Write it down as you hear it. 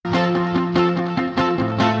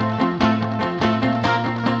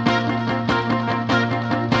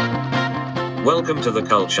Welcome to the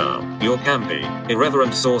culture, your campy,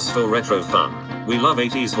 irreverent source for retro fun. We love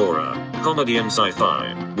 80s horror, comedy and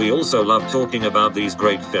sci-fi. We also love talking about these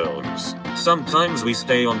great films. Sometimes we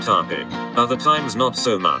stay on topic, other times not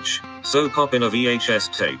so much. So pop in a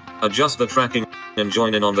VHS tape, adjust the tracking, and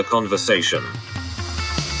join in on the conversation.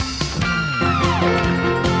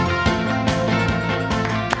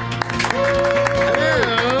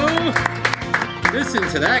 Hello! Listen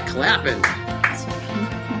to that clapping.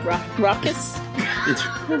 Raucous?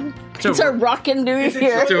 It's a rockin' New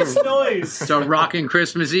Year. It's a rockin'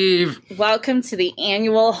 Christmas Eve. Welcome to the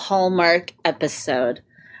annual Hallmark episode,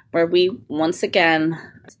 where we once again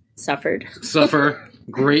suffer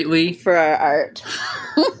greatly for our art.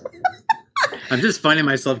 I'm just finding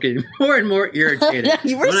myself getting more and more irritated.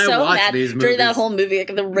 You were when so I watch mad these during that movies. whole movie.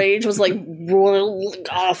 Like, the rage was like rolling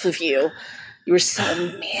off of you. You were so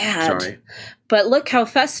mad. Sorry. But look how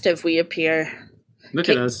festive we appear. Look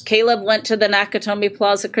at us. Caleb went to the Nakatomi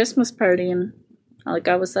Plaza Christmas party, and all I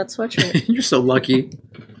got was that sweatshirt. You're so lucky.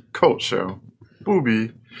 Cult show.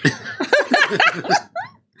 Booby.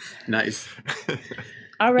 Nice.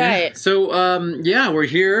 All right. Yeah. So, we're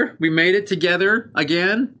here. We made it together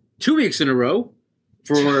again. 2 weeks in a row.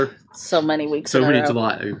 For so many weeks so in a many, row. it's a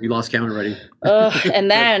lot. We lost count already. And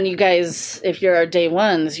then, you guys, if you're our day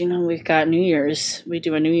ones, you know we've got New Year's. We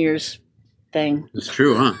do a New Year's thing. It's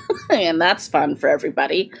true, huh? And that's fun for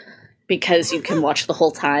everybody because you can watch the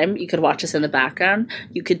whole time. You could watch us in the background.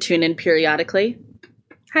 You could tune in periodically.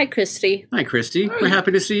 Hi, Christy. Hi, Christy. We're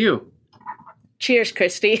happy to see you. Cheers,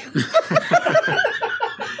 Christy.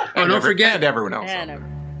 Oh, don't forget. And everyone else.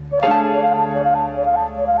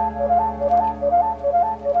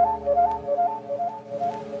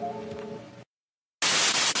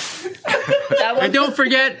 And don't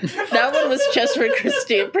forget. That one was just for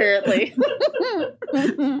Christy, apparently.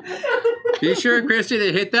 Be sure, Christy,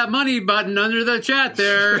 to hit that money button under the chat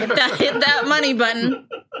there. Hit that money button.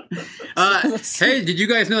 Hey, did you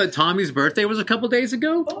guys know that Tommy's birthday was a couple days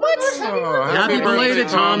ago? What? Oh, Happy belated,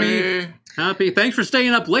 birthday, Tommy. Happy. Thanks for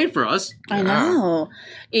staying up late for us. I know.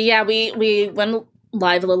 Yeah, we went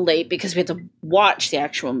live a little late because we had to watch the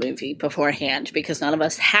actual movie beforehand because none of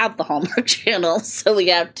us have the Hallmark channel, so we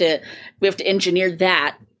have to engineer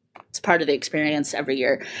that. It's part of the experience every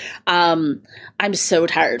year. I'm so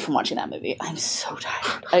tired from watching that movie. I'm so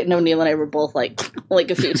tired. I know Neil and I were both like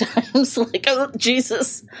a few times, like, oh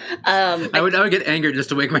Jesus. I would get angry just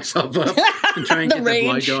to wake myself up and try and get the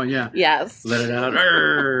blood going. Yeah. Yes. Let it out.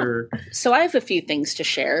 Arr. So I have a few things to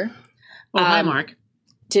share. Oh, hi, Mark.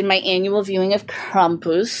 Did my annual viewing of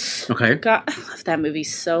Krampus. Okay. I love that movie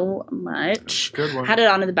so much. Good one. Had it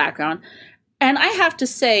on in the background. And I have to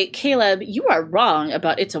say, Caleb, you are wrong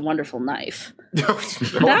about It's a Wonderful Knife.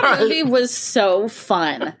 That movie was so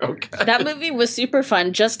fun. Okay. That movie was super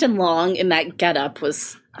fun. Justin Long in that getup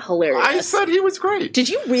was hilarious. I said he was great. Did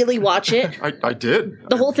you really watch it? I did.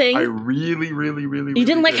 The whole thing? I really You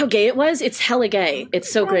didn't like did. how gay it was? It's hella gay. It's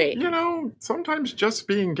so great. You know, sometimes just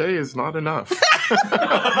being gay is not enough. There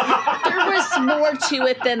was more to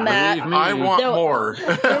it than that. Believe me. I want No. more.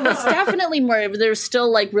 There was definitely more. There's still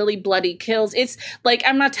like really bloody kills. It's like,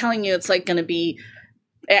 I'm not telling you it's like going to be,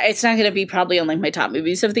 it's not going to be probably on like my top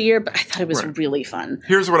movies of the year, but I thought it was Right. really fun.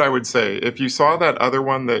 Here's what I would say. If you saw that other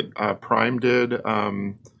one that Prime did,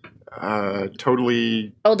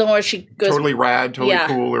 totally Oh, the one she goes, totally rad, totally Yeah.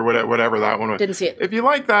 cool, or whatever that one was. didn't see it. If you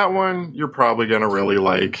like that one, you're probably going to really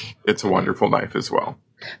like It's a Wonderful Knife as well.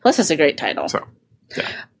 Plus, it's a great title. So,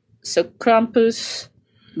 So Krampus,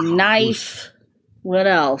 Knife. What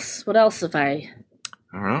else? What else have I?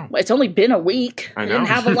 I don't know. Well, it's only been a week. I didn't know.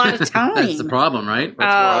 have a lot of time. That's the problem, right?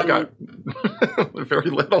 That's where I got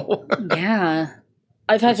very little. Yeah.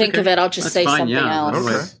 If I think of it, I'll just That's say fine, something yeah. else.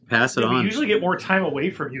 Okay. Pass it Yeah, we on. usually get more time away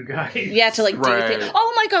from you guys. Yeah, to like do Right. things.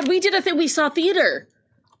 Oh my God, we did a thing. We saw theater.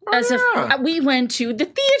 Yeah. We went to the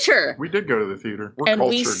theater. We did go to the theater. We're And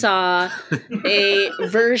cultured. we saw a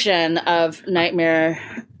version of Nightmare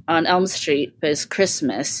on Elm Street this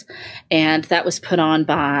Christmas, and that was put on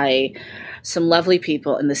by some lovely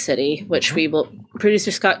people in the city, which we will. Producer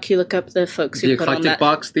Scott, can you look up the folks who The put on Eclectic that?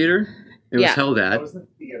 Box Theater? It was Yeah. held That at. was the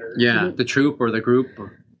theater. Yeah, the troupe or the group.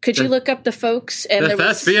 Could you look up the folks? And The there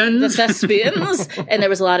was Thespians. the Thespians, and there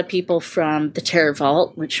was a lot of people from the Terror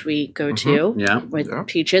Vault, which we go to Yeah. with Yeah.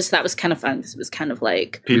 Peaches. That was kind of fun because it was kind of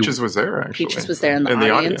like Peaches was there, actually. Peaches was there in the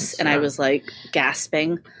audience, and I was like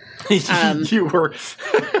gasping. You were.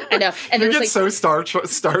 I know, and You there was get like so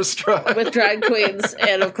starstruck. with drag queens,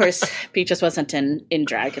 and of course Peaches wasn't in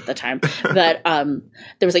drag at the time, but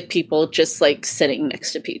there was like people just like sitting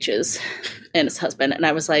next to Peaches and his husband, and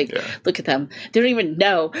I was like, Yeah. look at them, they don't even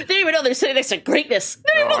know They didn't even know they're sitting next to greatness. They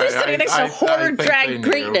didn't even know they're sitting next to horror drag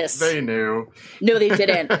greatness. They knew. No, they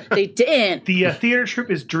didn't. They didn't. The theater trip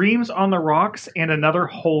is Dreams on the Rocks and Another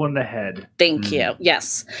Hole in the Head. Thank you.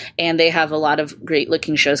 Yes. And they have a lot of great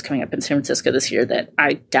looking shows coming up in San Francisco this year that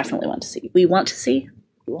I definitely want to see. We want to see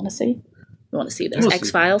this.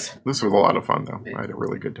 X-Files. This was a lot of fun, though. I had a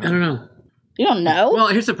really good time. I don't know. You don't know? Well,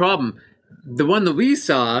 here's the problem. The one that we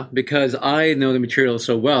saw, because I know the material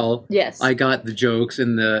so well, Yes. I got the jokes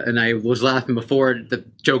and I was laughing before the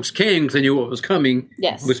jokes came because I knew what was coming,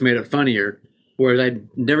 Yes. which made it funnier. Whereas I'd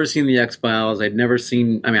never seen the X-Files. I've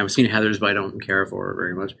seen Heathers, but I don't care for her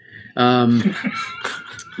very much.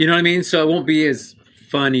 You know what I mean? So it won't be as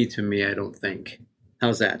funny to me, I don't think.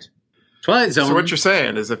 How's that? Twilight Zone. So what you're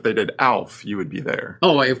saying is if they did Alf, you would be there.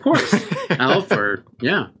 Oh, of course. Alf or,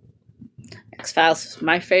 yeah. X-Files is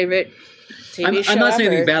my favorite TV show I'm not saying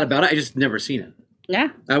ever. anything bad about it. I just never seen it. Yeah.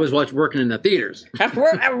 I was working in the theaters. I'm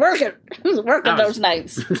working those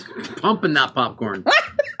nights. Pumping that popcorn.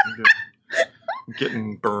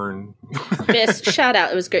 Getting burned. Miss, shout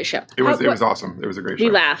out. It was a great show. It was awesome. It was a great show.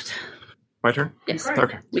 We laughed. My turn? Yes.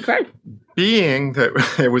 Okay. We cried. Being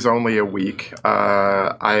that it was only a week,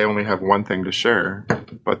 I only have one thing to share.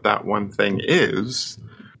 But that one thing is,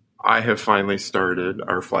 I have finally started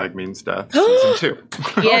Our Flag Means Death Season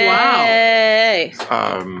 2. Yay!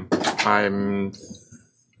 I'm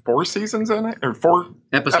 4 seasons in it, or 4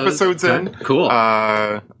 episodes in. Cool.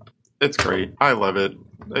 It's great. I love it.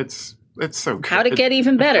 It's so good. How'd it get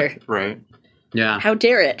even better? Right. Yeah. How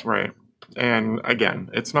dare it? Right. And again,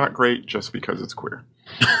 it's not great just because it's queer.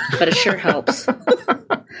 But it sure helps.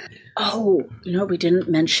 Oh, you know what we didn't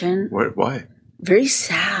mention? Why? Very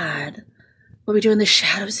sad. What we do in the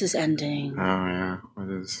shadows is ending. Oh yeah,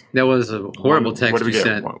 it is. That was a horrible text What do we you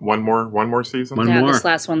get? sent. One more season. One Yeah, more. this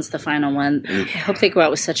last one's the final one. I hope they go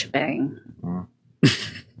out with such a bang.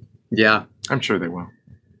 Yeah. I'm sure they will.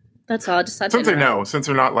 That's all. I decided. Since they know, since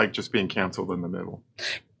they're not like just being canceled in the middle.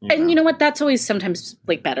 And you know what? That's always sometimes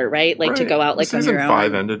like better, right? Like to go out like on season your own.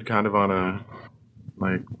 5 ended kind of on a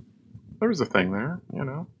like. There was a thing there, you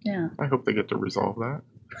know. Yeah. I hope they get to resolve that.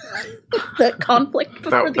 That conflict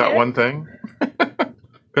before the that end. one thing.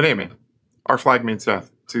 But Amy, Our Flag Means Death,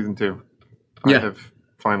 Season 2. Yeah. I have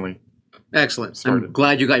finally Excellent. Started. I'm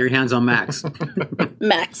glad you got your hands on Max.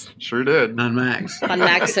 Max. sure did. on Max. On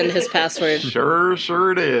Max and his password.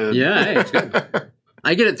 Sure did. Yeah, hey, it's good.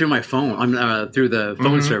 I get it through my phone. I'm through the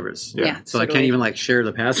phone service. Yeah. So I can't even like share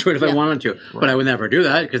the password if I wanted to. But I would never do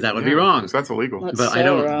that because that would be wrong. 'Cause that's illegal. That's But so I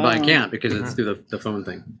don't. wrong. But I can't because it's through the phone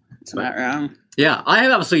thing. It's not wrong. Yeah, I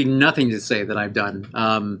have absolutely nothing to say that I've done.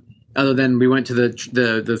 Other than we went to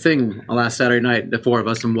the thing last Saturday night, the 4 of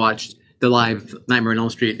us, and watched the live Nightmare on Elm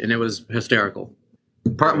Street, and it was hysterical.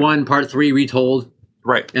 Part 1, part 3 retold,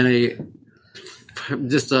 Right. in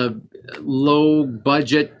just a low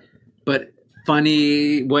budget but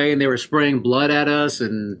funny way, and they were spraying blood at us,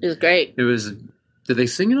 and It was great. it was. Did they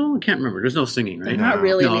sing at all? I can't remember. There's no singing, right? No. Not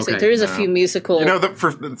really No, music. okay. There is a few musical. You know,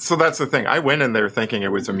 so that's the thing. I went in there thinking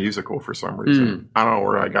it was a musical for some reason. I don't know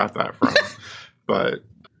where I got that from. But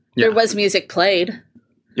Yeah. There was music played.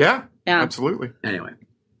 yeah, Yeah. absolutely. Anyway,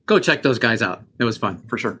 go check those guys out. It was fun.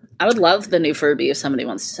 For sure. I would love the new Furby if somebody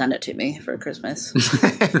wants to send it to me for Christmas.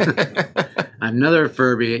 Another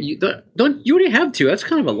Furby. You already have 2. That's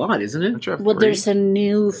kind of a lot, isn't it? Don't you have Well, 3? there's a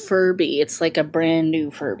new Furby. It's like a brand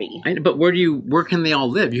new Furby. But where can they all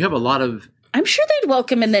live? You have a lot of I'm sure they'd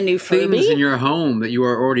welcome in the new things Furby. in your home that you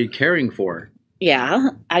are already caring for. Yeah,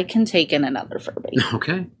 I can take in another Furby.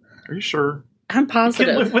 Okay. Are you sure? I'm Can live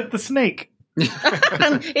positive. with the snake.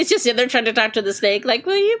 It's just they're trying to talk to the snake, like,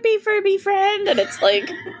 will you be Furby friend? And it's like,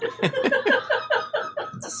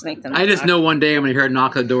 it's a snake. That I just know one day I'm going to hear a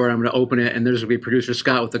knock on the door. I'm going to open it, and there's going to be producer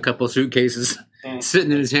Scott with a couple of suitcases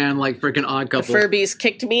sitting in his hand like freaking Odd the Couple. Furbies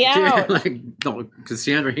kicked me out. No,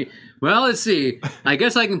 Cassandra. Well, let's see. I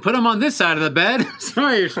guess I can put him on this side of the bed.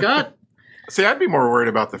 Sorry, Scott. See, I'd be more worried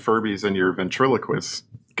about the Furbies and your ventriloquist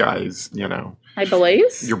guys, you know. Hi,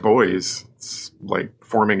 boys. Your boys. It's like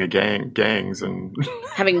forming gangs and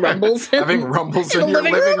Having rumbles. having rumbles In in the your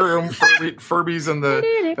living living room. Furbies and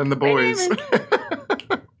the boys.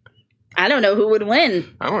 I don't know who would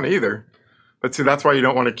win. I don't either. But see, that's why you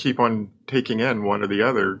don't want to keep on taking in one or the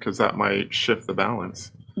other, because that might shift the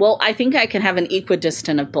balance. Well, I think I can have an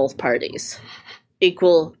equidistant of both parties.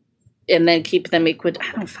 Equal, and then keep them equid.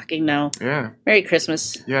 I don't fucking know. Yeah. Merry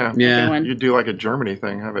Christmas, Yeah. Yeah. everyone. You do like a Germany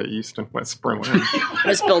thing, have an East and West Berlin.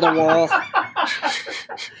 Let's build a wall.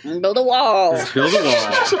 Build a wall. Build a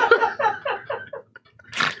wall.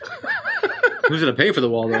 Who's going to pay for the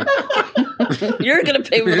wall, though? You're going to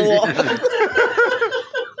pay for the wall.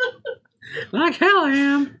 Like hell I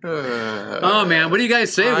am. Oh man, what do you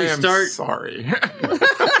guys say? I We am start sorry.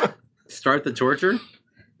 start the torture?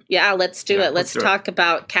 Yeah, let's do it. Let's do it. talk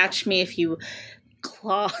about Catch Me If You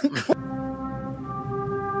Claw.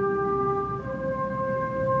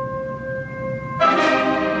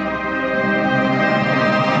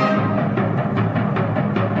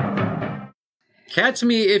 Catch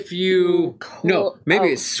me if you... No, maybe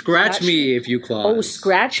it's scratch me if you claws. Oh,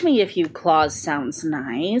 Scratch Me If You Claws sounds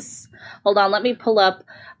nice. Hold on, let me pull up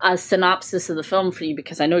a synopsis of the film for you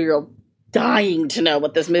because I know you're all dying to know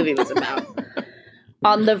what this movie was about.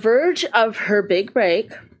 On the verge of her big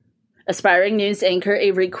break, aspiring news anchor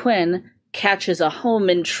Avery Quinn catches a home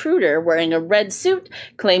intruder wearing a red suit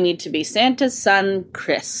claiming to be Santa's son,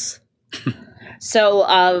 Chris. So,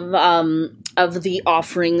 of the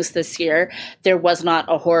offerings this year, there was not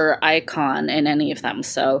a horror icon in any of them.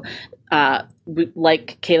 So,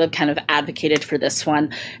 like Caleb kind of advocated for this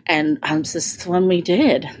one, and this is the one we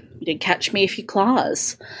did. We did Catch Me If You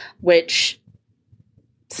Claws, which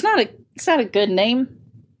it's not a good name.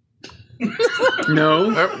 No.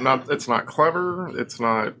 Nope, it's not clever. It's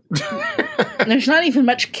not. There's not even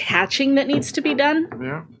much catching that needs to be done.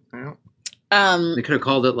 Yeah. They could have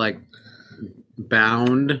called it like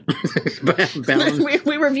Bound. Bound.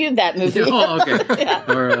 we reviewed that movie. Oh, okay.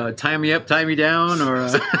 Yeah. Or Tie Me Up, Tie Me Down, or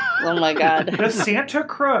Oh my god. The Santa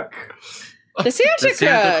Crook. The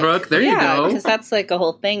Santa Crook. There you go. Because that's like a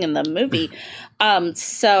whole thing in the movie.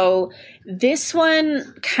 So this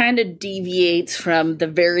one kind of deviates from the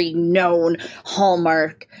very known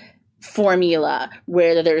Hallmark formula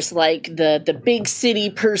where there's like the big city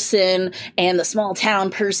person and the small town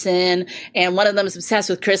person, and one of them is obsessed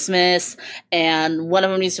with Christmas, and one of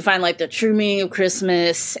them needs to find like the true meaning of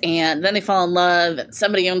Christmas, and then they fall in love, and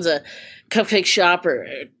somebody owns a cupcake shop or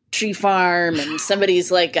a tree farm, and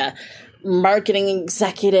somebody's like a marketing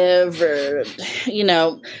executive, or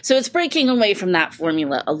so it's breaking away from that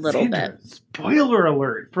formula a little bit. Spoiler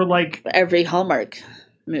alert for like Every Hallmark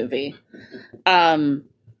movie.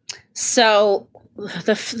 So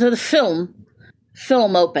the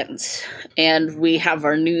film opens, and we have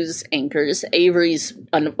our news anchors. Avery's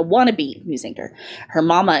a wannabe news anchor. Her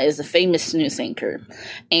mama is a famous news anchor,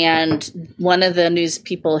 and one of the news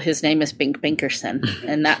people, his name is Bink Binkerson,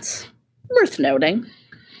 and that's worth noting.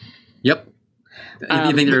 Yep.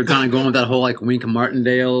 You think they're kind of going with that whole like Wink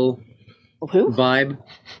Martindale vibe?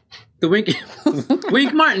 The Wink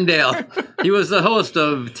Martindale. He was the host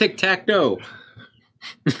of Tic Tac Toe.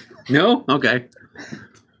 No? Okay.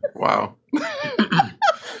 Wow.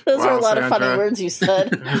 Those are a lot of funny Sandra. words you said,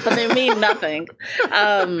 but they mean nothing.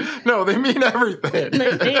 No, they mean everything.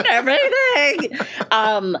 They mean everything.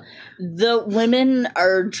 The women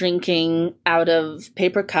are drinking out of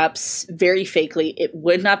paper cups very fakely. It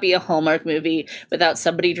would not be a Hallmark movie without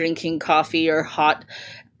somebody drinking coffee or hot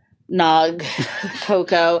nog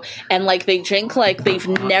cocoa, and like they drink like they've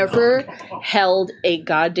never held a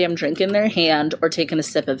goddamn drink in their hand or taken a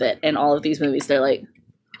sip of it. In all of these movies, they're like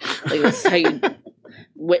this is how you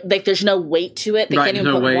like there's no weight to it. They can't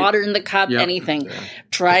even put water in the cup. Yep. Anything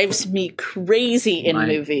drives me crazy in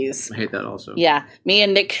movies. I hate that also. Yeah, me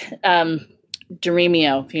and Nick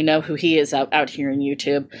Doremio, if you know who he is out here in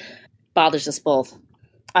YouTube, bothers us both.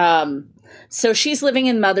 So she's living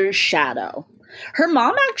in Mother's shadow. Her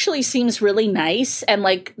mom actually seems really nice and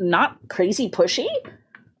like not crazy pushy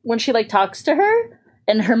when she like talks to her,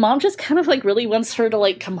 and her mom just kind of like really wants her to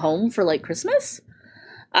like come home for like Christmas.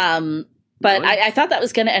 But really? I thought that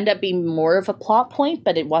was going to end up being more of a plot point,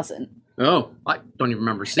 but it wasn't. Oh, I don't even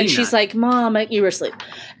remember seeing that. And she's like, Mom, you were asleep.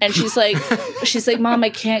 And she's like, Mom, I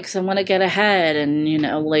can't because I want to get ahead. And,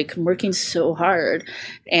 like I'm working so hard.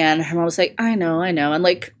 And her mom was like, I know. And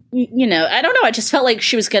like, I don't know. I just felt like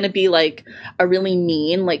she was going to be like a really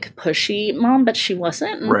mean, like pushy mom, but she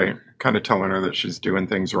wasn't. Right. Kind of telling her that she's doing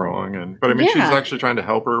things wrong. But I mean, she's actually trying to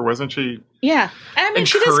help her, wasn't she? Yeah. I mean,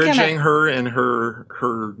 encouraging her in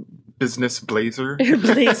her business blazer. Her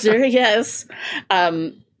blazer, yes.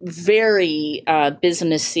 Very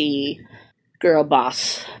businessy girl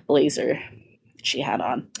boss blazer she had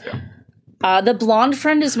on. Yeah. The blonde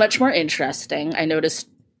friend is much more interesting. I noticed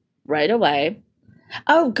right away.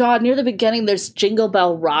 Oh, God, near the beginning, there's Jingle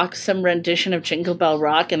Bell Rock, some rendition of Jingle Bell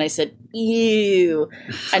Rock, and I said, ew.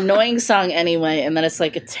 Annoying song anyway, and then it's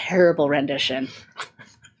like a terrible rendition.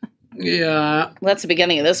 Yeah. Well, that's the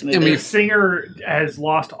beginning of this movie. The singer has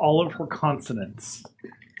lost all of her consonants.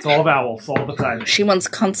 It's all vowels all the time. She wants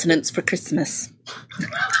consonants for Christmas.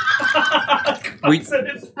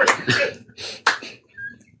 Consonants for Christmas.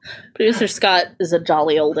 Producer Scott is a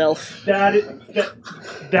jolly old elf. That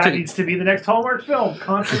needs to be the next Hallmark film.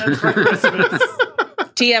 Consonants for Christmas.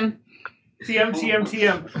 TM.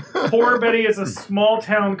 TM. Poor Betty is a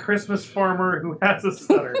small-town Christmas farmer who has a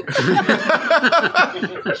stutter.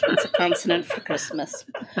 It's a consonant for Christmas.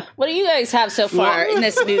 What do you guys have so far in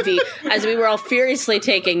this movie as we were all furiously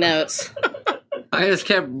taking notes? I just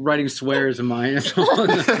kept writing swears in mine. That's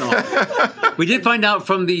all. We did find out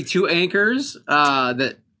from the 2 anchors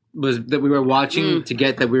that we were watching to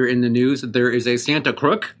get that we were in the news that there is a Santa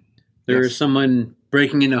crook. There is someone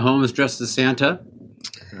breaking into homes dressed as Santa.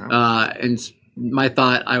 Yeah. And my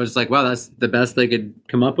thought, I was like, wow, that's the best they could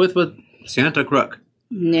come up with Santa crook.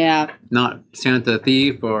 Yeah. Not Santa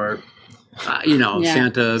thief or,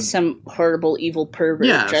 Santa. Some horrible evil pervert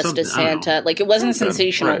dressed as Santa. Like, it wasn't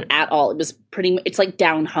sensational at all. It was it's like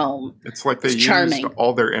down home. It's like they used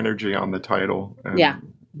all their energy on the title and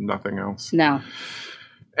nothing else. No.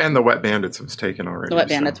 And the Wet Bandits was taken already. The Wet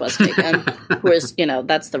Bandits was taken. Whereas,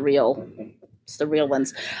 that's the real... It's the real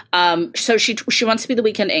ones. So she wants to be the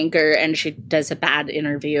weekend anchor, and she does a bad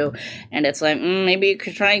interview, and it's like, maybe you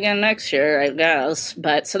could try again next year, I guess.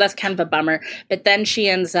 But so that's kind of a bummer. But then she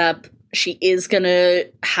is going to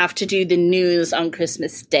have to do the news on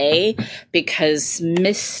Christmas Day because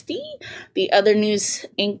Misty, the other news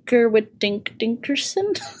anchor with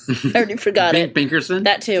Dinkerson, I already forgot it. Dinkerson?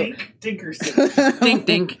 That too. Dinkerson. Dink,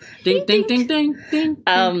 dink, dink, dink, dink, dink,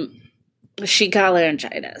 dink. She got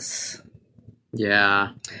laryngitis.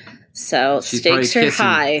 Yeah. So she's stakes are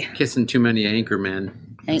high. Kissing too many anchor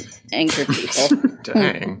men. Anchor people.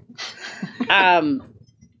 Dang.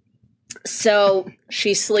 So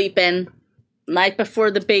she's sleeping night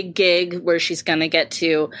before the big gig where she's going to get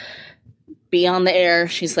to be on the air.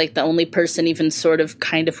 She's like the only person even sort of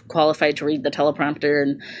kind of qualified to read the teleprompter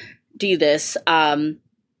and do this. Man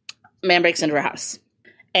breaks into her house.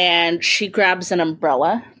 And she grabs an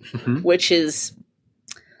umbrella, which is...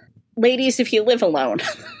 Ladies, if you live alone,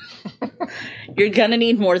 you're going to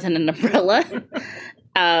need more than an umbrella.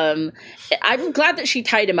 I'm glad that she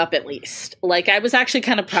tied him up at least. Like, I was actually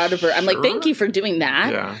kind of proud of her. I'm like, thank you for doing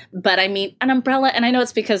that. Yeah. But I mean, an umbrella, and I know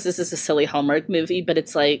it's because this is a silly Hallmark movie, but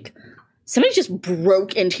it's like, somebody just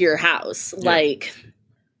broke into your house. Yeah. Like.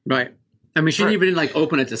 Right. I mean, she didn't even, like,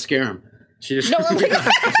 open it to scare him. She just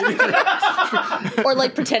or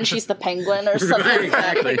like pretend she's the penguin or something. Right,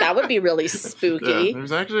 exactly. Like, that would be really spooky. Yeah,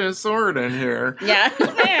 there's actually a sword in here. Yeah.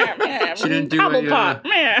 She didn't do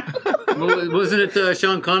wasn't it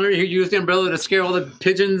Sean Connery who used the umbrella to scare all the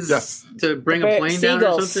pigeons to bring a plane down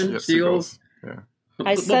or something? Yes, seagulls. Yeah.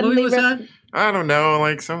 What movie was that? I don't know,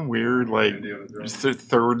 like some weird, like,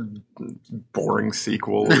 third boring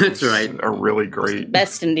sequel. That's right. A really great...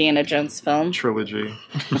 Best Indiana Jones film. Trilogy.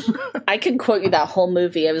 I could quote you that whole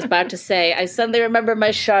movie. I was about to say, I suddenly remember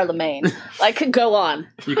my Charlemagne. I could go on.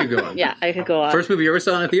 You could go on. Yeah, I could go on. First movie you ever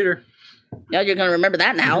saw in a theater. Yeah, you're going to remember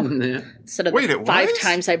that now. Yeah. Instead of the 5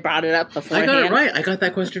 times I brought it up beforehand. I got it right. I got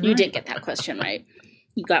that question right. You did get that question right.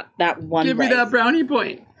 You got that one Give me that brownie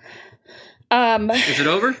point. Is it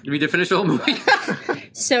over? Did we finish the whole movie?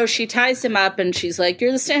 So she ties him up and she's like,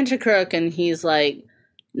 "You're the Santa crook," and he's like,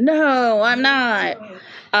 "No, I'm not."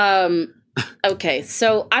 Okay,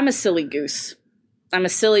 so I'm a silly goose. I'm a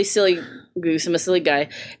silly goose. I'm a silly guy,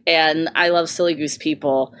 and I love silly goose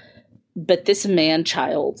people. But this man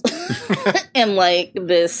child and like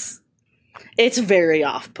this, it's very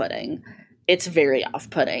off-putting. It's very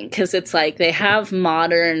off-putting because it's like they have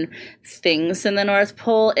modern things in the North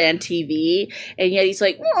Pole and TV, and yet he's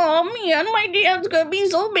like, "Oh man, my dad's gonna be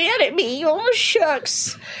so mad at me. Oh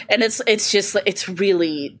shucks!" And it's just it's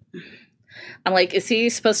really. I'm like, is he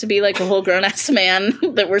supposed to be like a whole grown-ass man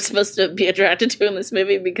that we're supposed to be attracted to in this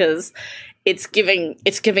movie? Because it's giving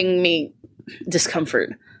me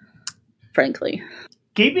discomfort, frankly.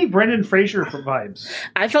 Gave me Brendan Fraser vibes.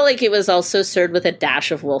 I felt like it was also served with a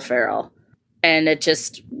dash of Will Ferrell. And it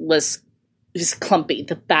just was just clumpy.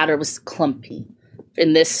 The batter was clumpy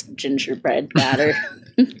in this gingerbread batter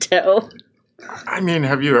dough. I mean,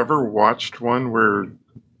 have you ever watched one where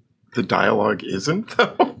the dialogue isn't,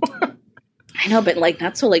 though? I know, but like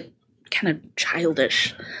not so like kind of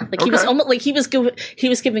childish. Like he was almost like he was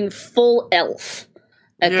giving full elf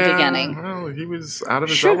at the beginning. Well, he was out of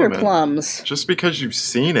his sugar element. Plums. Just because you've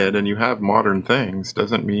seen it and you have modern things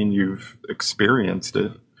doesn't mean you've experienced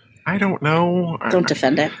it. I don't know. Don't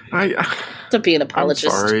defend it. Don't be an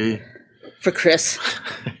apologist. I'm sorry. For Chris.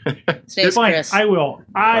 His name's Fine, Chris. I will.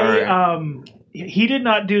 He did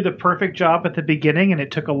not do the perfect job at the beginning, and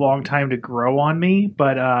it took a long time to grow on me,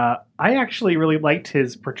 but I actually really liked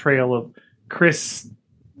his portrayal of Chris,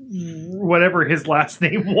 whatever his last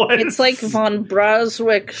name was. It's like Von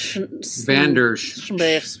Braswick Vander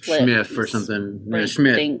Schmidt or something.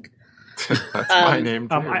 Schmidt. That's my name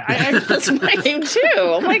too. That's my name too.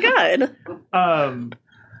 Oh my god. I'm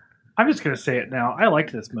just gonna say it now. I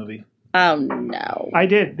liked this movie. Oh no. I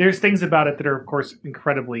did. There's things about it that are, of course,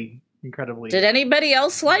 incredibly. Did anybody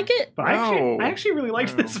else like it? But I actually really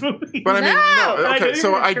liked this movie. But I mean, no. Okay,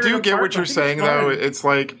 so I do get what you're saying, though. Fun. It's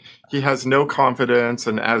like he has no confidence,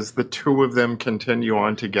 and as the two of them continue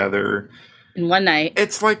on together, in one night,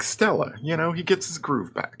 it's like Stella. He gets his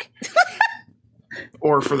groove back.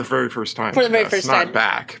 Or for the very first time. For the very first time. Not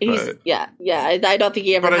back. But, yeah. I don't think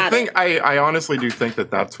he ever had it. But I honestly do think that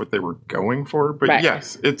that's what they were going for. But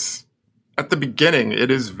yes, it's at the beginning, it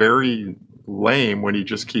is very lame when he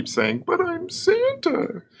just keeps saying, "But I'm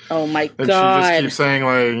Santa." Oh my god. And she just keeps saying,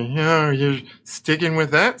 like, you're sticking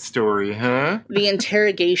with that story, huh? The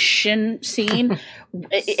interrogation scene,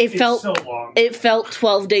 it felt so long. It felt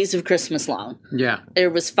 12 days of Christmas long. Yeah. There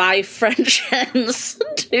was 5 French hens,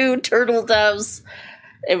 2 turtle doves.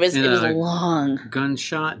 It was long.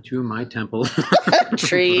 Gunshot to my temple.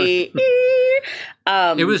 Tree.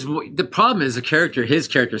 It was, the problem is his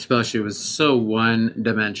character especially was so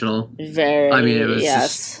one-dimensional. Very. I mean, it was yes.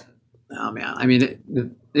 just, oh man. I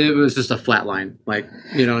mean, it was just a flat line. Like,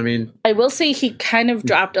 you know what I mean? I will say he kind of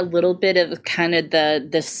dropped a little bit of kind of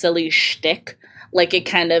the silly shtick. Like, it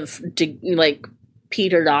kind of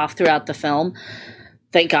petered off throughout the film.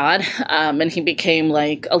 Thank God. And he became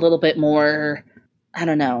like a little bit more, I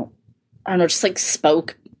don't know, just like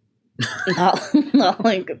spoke. not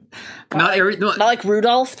like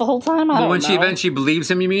Rudolph the whole time. But when she eventually believes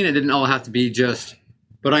him, you mean? It didn't all have to be just,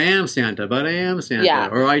 but I am Santa, Yeah.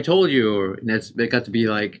 or I told you, or it got to be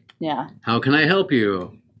like, yeah. How can I help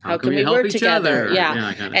you? How can we work together? Other?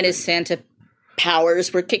 Yeah. And his Santa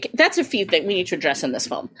powers were kicking. That's a few things we need to address in this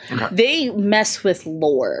film. Okay. They mess with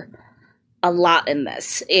lore a lot in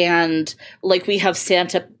this. And like we have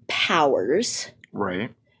Santa powers. Right.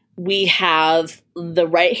 We have the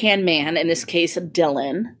right-hand man, in this case,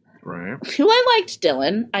 Dylan. Right. Who I liked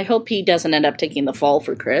Dylan. I hope he doesn't end up taking the fall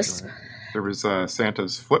for Chris. Right. There was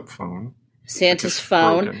Santa's flip phone. Santa's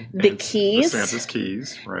phone. Broken, the keys. Santa's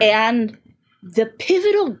keys. Right. And the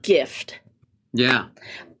pivotal gift. Yeah.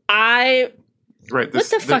 What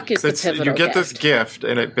the fuck is the pivotal gift? You get this gift,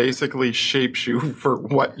 and it basically shapes you for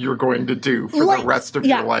what you're going to do for the rest of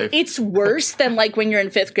your life. It's worse than like when you're in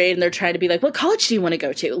 5th grade and they're trying to be like, what college do you want to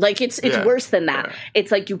go to? Like, it's worse than that. Yeah.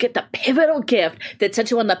 It's like you get the pivotal gift that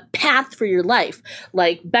sets you on the path for your life.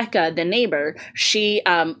 Like Becca, the neighbor, she,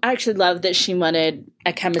 I actually love that she wanted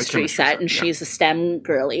a chemistry set, and she's a STEM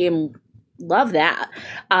girly, and love that.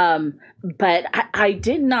 But I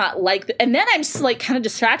did not like, and then I'm just like kind of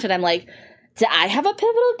distracted. I'm like, do I have a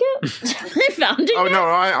pivotal gift? Have I found it yet? No,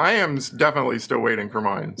 I am definitely still waiting for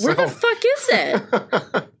mine. Where the fuck is it?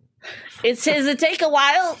 Does it take a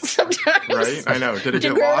while sometimes? Right? I know. Did it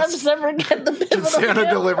get lost? Ever get the pivotal Did Santa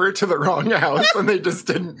gift? deliver it to the wrong house and they just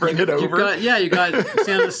didn't bring it over? You got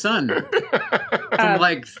Santa's son from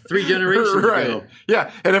like 3 generations ago.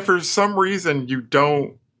 Yeah, and if for some reason you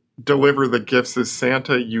don't deliver the gifts as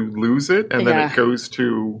Santa, you lose it, and then it goes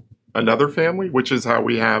to another family, which is how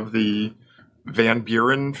we have the Van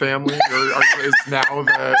Buren family is now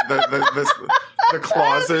the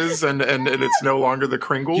Clauses, and it's no longer the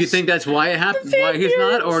Kringles. Do you think that's why it happened? Why he's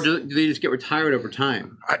not, or do they just get retired over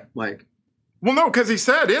time? Well, no, because he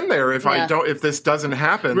said in there, if this doesn't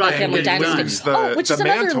happen, then he loses which is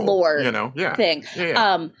another mantle, lore thing. He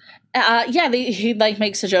like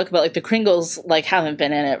makes a joke about like the Kringles like haven't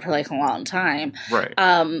been in it for like a long time, right?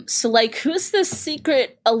 So like, who's this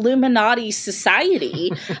secret Illuminati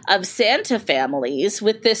society of Santa families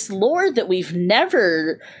with this lore that we've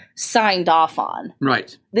never signed off on?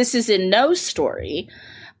 Right. This is in no story.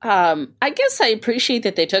 I guess I appreciate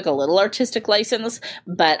that they took a little artistic license,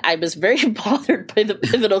 but I was very bothered by the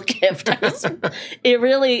pivotal gift.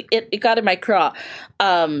 It got in my craw.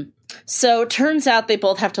 So it turns out they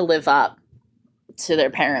both have to live up to their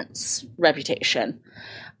parents' reputation.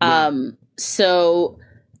 So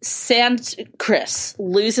Chris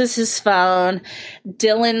loses his phone.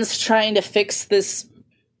 Dylan's trying to fix this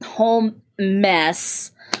whole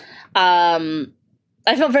mess.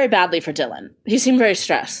 I felt very badly for Dylan. He seemed very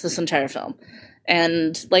stressed this entire film.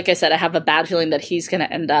 And like I said, I have a bad feeling that he's going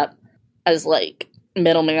to end up as like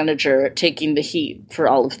middle manager taking the heat for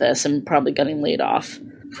all of this and probably getting laid off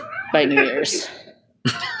by New Year's.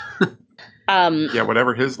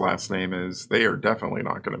 Whatever his last name is, they are definitely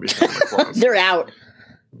not going to be Santa Claus. They're out.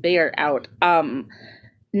 They are out.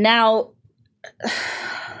 Now,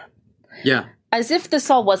 as if this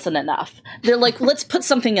all wasn't enough, they're like, let's put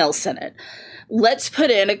something else in it. Let's put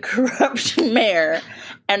in a corrupt mayor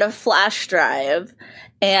and a flash drive.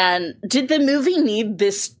 And did the movie need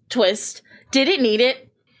this twist. Didn't need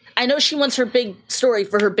it. I know she wants her big story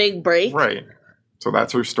for her big break. Right. So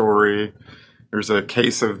that's her story. There's a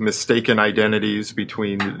case of mistaken identities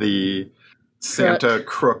between the Santa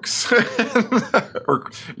crooks.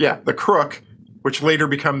 The crook, which later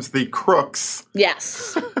becomes the crooks.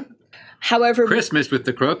 Yes. However, Christmas with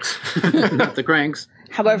the crooks, not the cranks.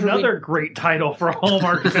 However, another great title for a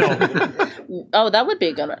Hallmark film. Oh, that would be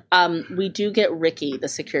a good one. We do get Ricky, the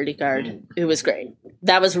security guard, who was great.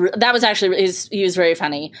 That was actually he was very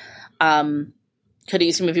funny. Could have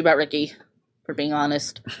used a movie about Ricky, for being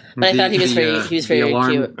honest. But I thought he was very cute.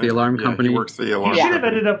 The alarm company. He works the alarm. He should have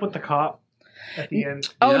ended up with the cop at the end.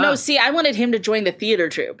 Oh no! See, I wanted him to join the theater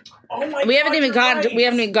troupe. Oh my! We haven't even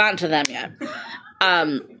gotten to them yet.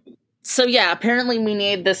 So yeah, apparently we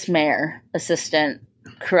need this mayor assistant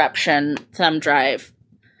corruption thumb drive.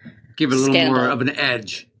 Give it a little scandal. more of an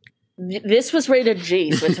edge. This was rated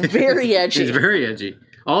G, so it's very edgy. It's very edgy.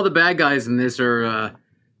 All the bad guys in this are,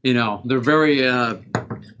 they're very.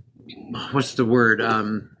 What's the word?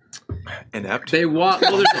 Inept. They walk.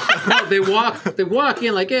 Well, they walk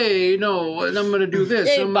in like, hey, no, I'm going to do this.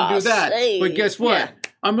 Hey, I'm going to do that. hey. But guess what? Yeah.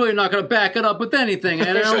 I'm really not going to back it up with anything.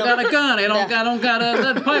 And I don't got a gun. I don't got a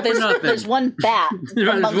lead pipe or nothing. There's one bat.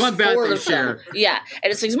 There's one bat four they of them. share. Yeah,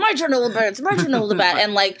 and it's like, it's my turn to hold the bat. It's my turn to hold the bat.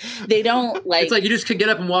 And like they don't like. It's like you just could get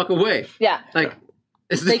up and walk away. Yeah. Like,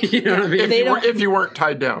 you know what I mean? If you weren't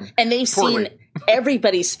tied down. And they've Poorly. seen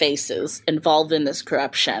everybody's faces involved in this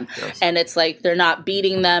corruption. Yes. And it's like they're not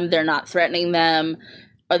beating them, they're not threatening them,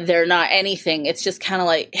 or they're not anything. It's just kind of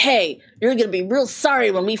like, hey, you're going to be real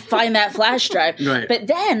sorry when we find that flash drive. Right. But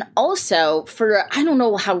then also I don't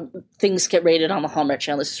know how things get rated on the Hallmark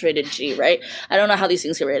Channel. This is rated G, right? I don't know how these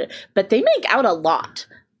things get rated. But they make out a lot.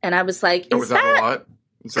 And I was like, Was that a lot?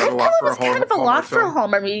 Is that a lot for a Hallmark? Kind of a lot for a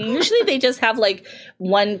Hallmark movie. Usually they just have like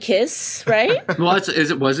one kiss, right? Well,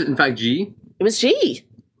 was it in fact G? It was G.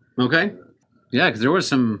 Okay. Yeah, because there was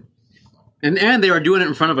some, and they were doing it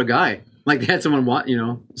in front of a guy. Like they had someone,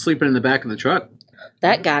 sleeping in the back of the truck.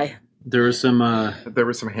 That guy. There was some. There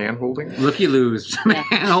was some hand holding. Looky-loos, some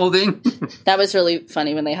hand holding. That was really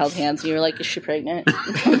funny when they held hands and you were like, is she pregnant?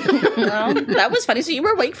 Well, that was funny. So you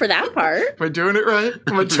were awake for that part. Am I doing it right?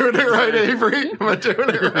 Am I doing it right, Avery? Am I doing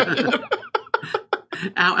it right?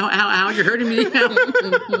 Ow, you're hurting me.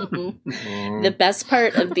 The best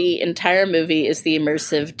part of the entire movie is the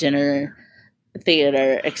immersive dinner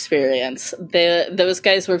theater experience. Those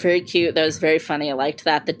guys were very cute. That was very funny. I liked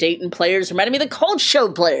that. The Dayton players reminded me of the Cold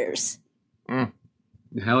Show players.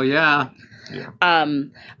 Hell yeah.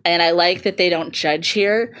 And I like that they don't judge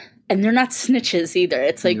here. And they're not snitches either.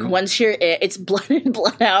 It's like once you're it's blood in,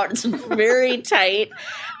 blood out. It's very tight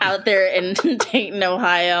out there in Dayton,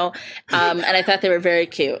 Ohio. And I thought they were very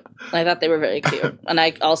cute. And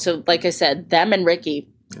I also, like I said, them and Ricky.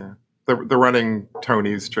 Yeah. The running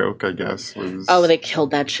Tony's joke, I guess, was... Oh, they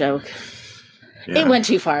killed that joke. Yeah. It went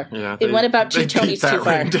too far. Yeah, it went about two Tonys too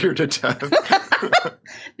far. Reindeer to death.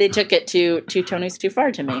 They took it two Tonys too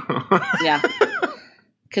far to me. Yeah.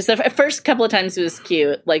 Because the first couple of times it was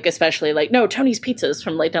cute, like especially like, no, Tony's Pizzas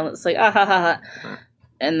from Late Down. It's like, ah ha ha ha.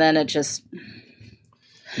 And then it just...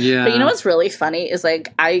 Yeah. But you know what's really funny is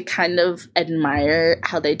like, I kind of admire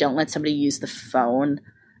how they don't let somebody use the phone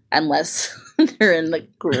unless they're in the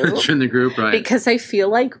group. In the group, right. Because I feel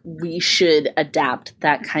like we should adapt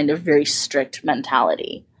that kind of very strict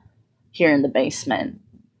mentality here in the basement.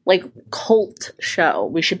 Like cult show.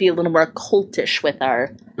 We should be a little more cultish with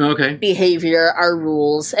our behavior, our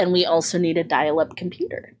rules, and we also need a dial-up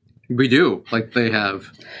computer. We do, like they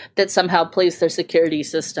have. That somehow plays their security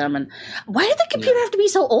system. And why did the computer have to be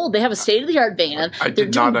so old? They have a state-of-the-art van. I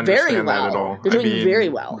did not understand that at all. They're doing very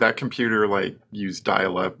well. That computer, used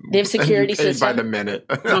dial-up. They have security system. By the minute.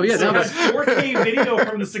 Oh, yeah. They have 4K video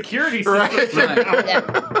from the security system. Right.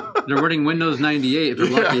 Yeah. They're running Windows 98 if they're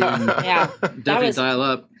lucky. Yeah. Definitely dial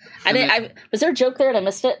up. Was there a joke there and I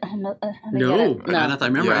missed it? No. I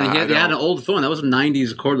remember. Yeah, he had an old phone. That was a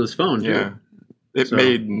 90s cordless phone, too. Yeah. It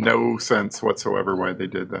made no sense whatsoever why they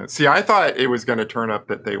did that. See, I thought it was going to turn up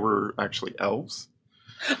that they were actually elves.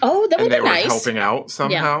 Oh, that would be nice. And they were helping out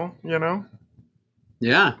somehow,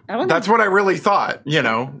 Yeah. That's what I really thought,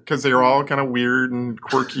 because they were all kind of weird and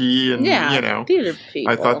quirky and, theater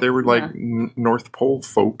people. I thought they were like North Pole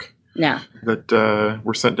folk that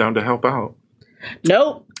were sent down to help out.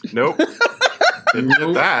 Nope. Didn't get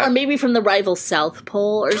that. Or maybe from the rival South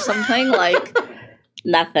Pole or something, like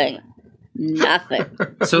nothing.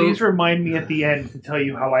 So please remind me at the end to tell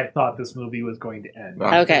you how I thought this movie was going to end.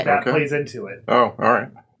 Okay. That plays into it. Oh, all right.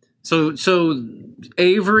 So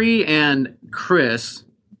Avery and Chris,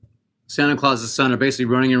 Santa Claus's son, are basically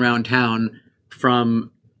running around town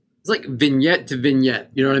from it's like vignette to vignette.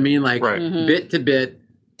 You know what I mean? Like Right. bit to bit,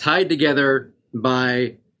 tied together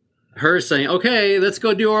by her saying, "Okay, let's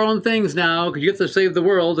go do our own things now because you have to save the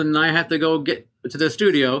world, and I have to go get to the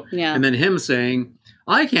studio." Yeah. And then him saying,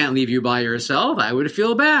 "I can't leave you by yourself. I would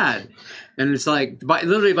feel bad." And it's like,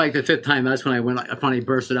 literally, like the fifth time, that's when I finally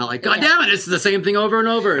bursted out, like, "God damn it! It's the same thing over and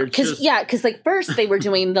over." Because like first they were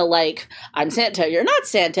doing the like, "I'm Santa, you're not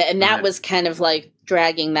Santa," and that was kind of like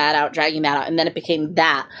dragging that out, and then it became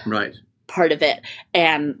that part of it,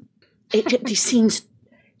 and these scenes,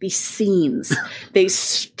 they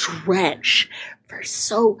stretch for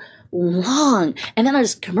so long, and then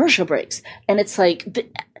there's commercial breaks, and it's like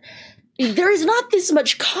there is not this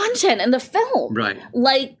much content in the film, right?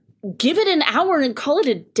 Like, give it an hour and call it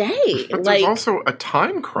a day. But like, there's also a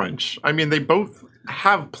time crunch. I mean, they both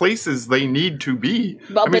have places they need to be.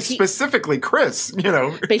 Well, I mean, specifically Chris, you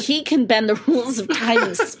know. But he can bend the rules of time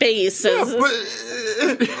and space.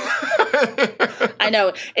 I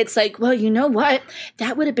know. It's like, well, you know what?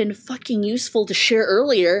 That would have been fucking useful to share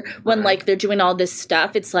earlier when, like, they're doing all this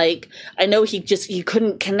stuff. It's like, I know he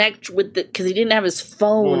couldn't connect with because he didn't have his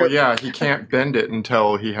phone. Well, yeah, he can't bend it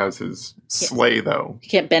until he has his sleigh, though. He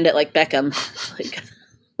can't bend it like Beckham. Like,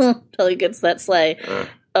 until he gets that sleigh.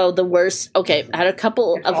 Oh, the worst. Okay, I had a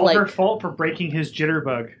couple it's of all like her fault for breaking his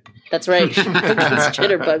jitterbug. That's right. His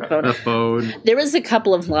jitterbug phone. The phone. There was a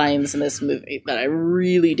couple of lines in this movie that I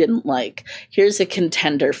really didn't like. Here's a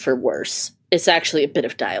contender for worse. It's actually a bit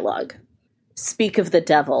of dialogue. "Speak of the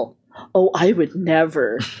devil. Oh, I would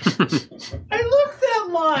never." I love that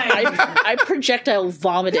line. I projectile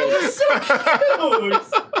vomited. So cute.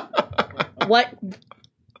 What?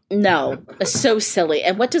 No, it's so silly.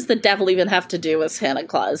 And what does the devil even have to do with Santa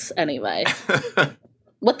Claus anyway?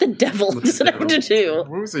 What the devil does it have to do?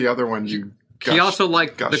 What was the other one you He also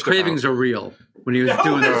liked the cravings are real when he was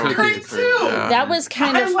doing the that's great cookies. too. Yeah. That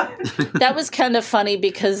was kind of funny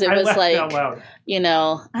because it I was laughed like, out loud. you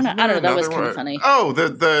know, I don't know. That was kind of funny. Oh,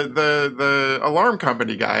 the alarm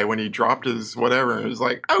company guy when he dropped his whatever, it was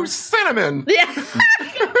like, "Oh, cinnamon." Yeah.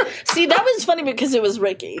 See, that was funny because it was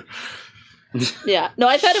Ricky. Yeah. No,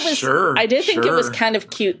 I thought it was. Sure, I did think it was sure. kind of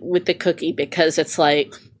cute with the cookie because it's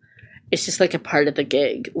like, it's just like a part of the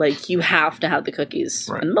gig. Like, you have to have the cookies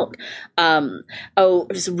Right. and milk. It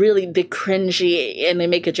was really the cringy, and they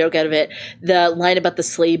make a joke out of it. The line about the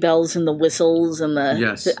sleigh bells and the whistles and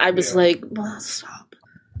I was like, well, stop.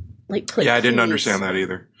 Like, please, Yeah, I didn't understand that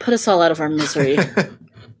either. Put us all out of our misery.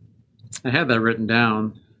 I had that written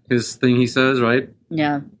down. His thing he says, right?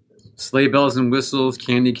 Yeah. Sleigh bells and whistles,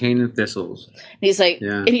 candy cane and thistles. And he's like,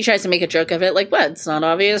 Yeah. and he tries to make a joke of it, like, what? It's not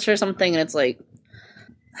obvious or something? And it's like,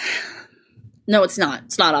 no, it's not.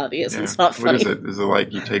 It's not obvious. Yeah. It's not funny. What is it? Is it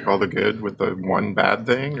like you take all the good with the one bad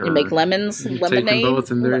thing? Or, You make lemons, You lemonade. take them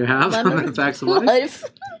both and there you have lemon- facts of life.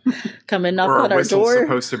 Come and knock or on are our whistles door.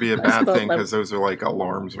 supposed to be a I bad spelled thing because those are like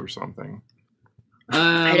alarms or something?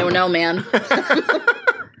 I don't know, man.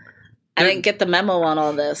 I didn't get the memo on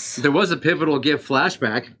all this. There was a pivotal gift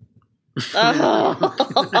flashback.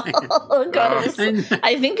 Oh, God.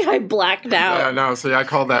 I think I blacked out. Yeah, no. See, I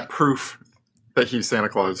call that proof that he's Santa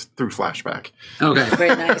Claus through flashback. Okay.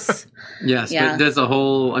 Very nice. Yes, Yeah. but there's a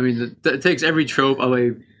whole. I mean, it takes every trope of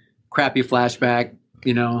a crappy flashback.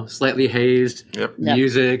 You know, slightly hazed, Yep. Yep.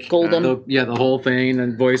 music, Golden. the whole thing,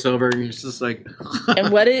 and voiceover. And it's just like,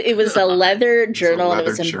 And it was a leather journal, and it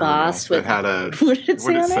Leather was journal embossed that with. had a. What did it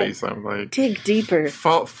say on say? it? Something like Dig deeper.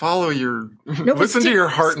 follow your No, listen to your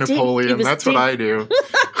heart, stick- it Napoleon. was That's what I do.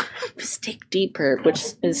 Stick deeper, which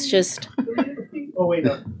is just Oh wait,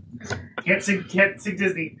 no. Can't sing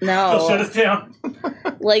Disney. No. They'll shut us down.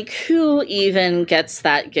 like, who even gets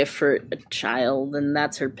that gift for a child? And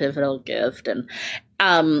that's her pivotal gift. And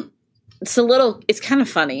it's kind of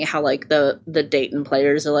funny how like the Dayton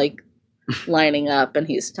players are like lining up, and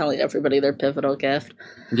he's telling everybody their pivotal gift.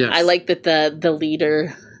 yes. I like that the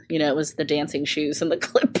leader, you know, it was the dancing shoes and the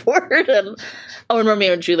clipboard, and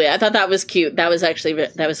Romeo and Juliet. I thought that was cute. That was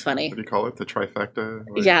funny. What do you call it? The trifecta?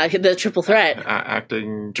 Like, Yeah, the triple threat.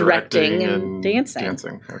 acting, Directing, directing, and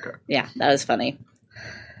dancing. Okay. Yeah, that was funny.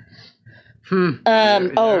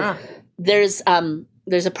 Yeah.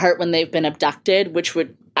 There's a part when they've been abducted, which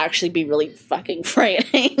would actually be really fucking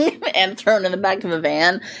frightening, and thrown in the back of a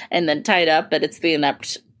van and then tied up. But it's the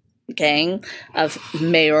inept gang of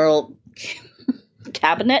mayoral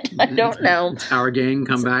cabinet. I don't know. Our gang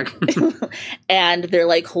come back. And they're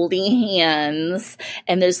like holding hands,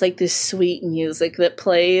 and there's like this sweet music that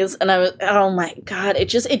plays, and I was, oh my God, it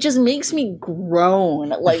just makes me groan,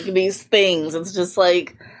 like these things. It's just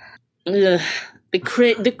like, ugh, the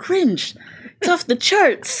cringe. It's off the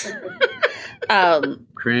charts.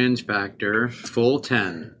 Cringe factor, full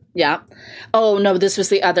 10. Yeah. Oh, no, this was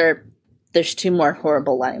the other. There's 2 more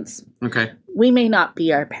horrible lines. Okay. We may not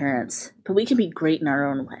be our parents, but we can be great in our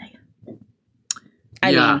own way.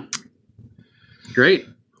 I mean, great.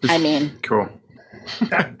 I mean, Cool.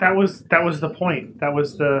 That was the point. That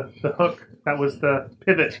was the hook. That was the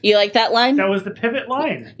pivot. you like that line? That was the pivot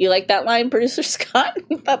line. You like that line, producer Scott?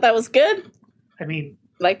 You thought that was good? I mean,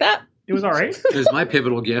 Like that? it was all right. There's my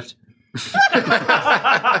pivotal gift.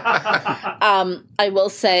 I will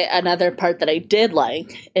say another part that I did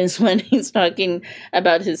like is when he's talking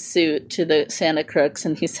about his suit to the Santa Crooks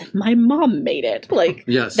and he said, my mom made it. Like,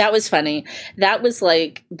 Yes. that was funny. That was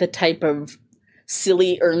like the type of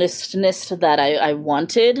silly earnestness that I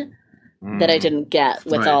wanted that I didn't get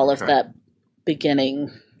with Right, all of okay. the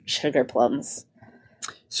beginning sugar plums.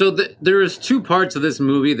 So there's 2 parts of this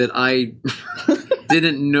movie that I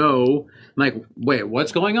didn't know. I'm like, wait,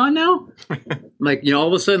 what's going on now? Like, all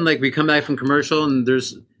of a sudden, like, we come back from commercial and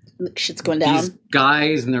there's Shit's going down. these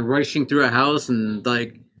guys and they're rushing through a house and,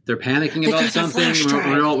 like, they're panicking about got the something. flash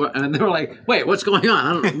drive. And they're like, wait, what's going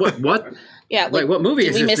on? I don't what? Yeah, Like, what movie did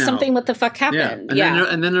is we this miss now? something? What the fuck happened? Yeah.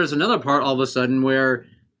 And then there's another part all of a sudden where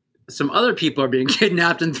some other people are being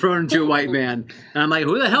kidnapped and thrown into a white van. And I'm like,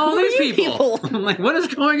 who the hell are Who are these you people? people? I'm like, what is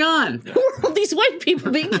going on? Who are all these white people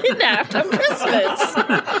being kidnapped on Christmas?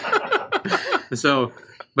 So,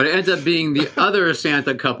 but it ends up being the other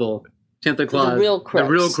Santa couple, Santa Claus. The real crooks.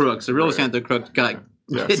 The real crooks. The real Santa crooks got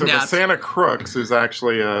Yeah, so the kidnapped. Santa Crooks is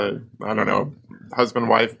actually a, I don't know, husband,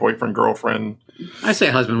 wife, boyfriend, girlfriend, I say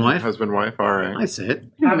husband, wife. husband, wife. All right. I say it.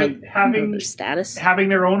 Having Their status having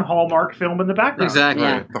their own Hallmark film in the background. Exactly.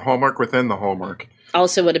 Yeah. Right. The Hallmark within the Hallmark.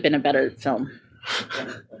 also would have been a better film.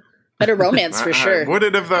 Better romance for sure. Would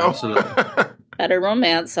it have, though? Absolutely. Better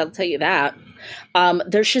romance, I'll tell you that.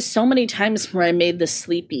 There's just so many times where I made the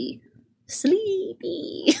sleepy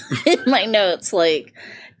in my notes. Like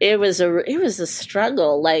it was a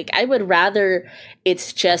struggle. Like I would rather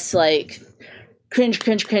it's just like cringe,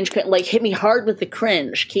 like hit me hard with the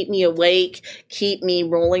cringe, keep me awake, keep me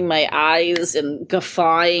rolling my eyes and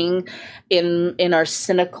guffawing in our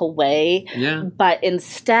cynical way. Yeah. But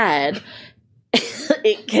instead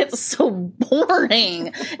it gets so boring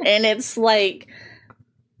and it's like,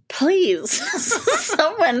 please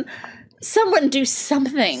someone do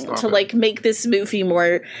something Stop to it. like make this movie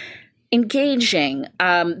more engaging.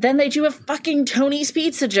 Then they do a fucking Tony's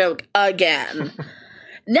Pizza joke again.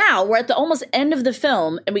 Now we're at the almost end of the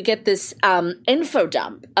film and we get this info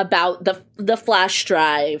dump about the flash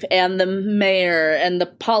drive and the mayor and the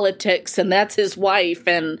politics and that's his wife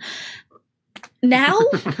and now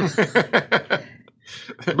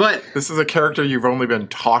But This is a character you've only been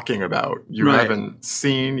talking about. You Right. haven't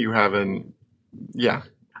seen, you haven't. Yeah.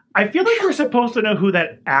 I feel like we're supposed to know who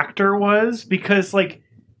that actor was because, like,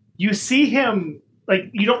 you see him, like,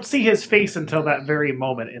 you don't see his face until that very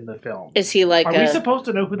moment in the film. is he like Are we supposed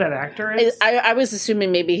to know who that actor is? I was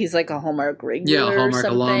assuming maybe he's like a Hallmark regular. Yeah, a Hallmark or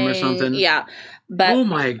alum or something. Yeah, but oh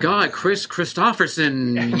my God, Chris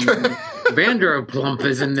Christopherson Vanderplump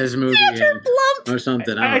is in this movie. Plump. Or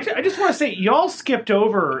something. I just want to say, y'all skipped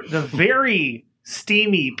over the very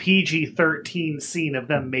steamy PG-13 scene of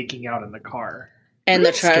them making out in the car. And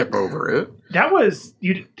the Skip truck. over it. That was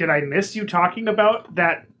you. Did I miss you talking about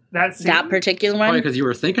that scene? That particular Probably one. because you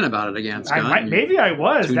were thinking about it again, I Scott. might, maybe I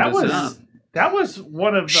was. tuned That us up. was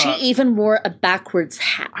one of the. She even wore a backwards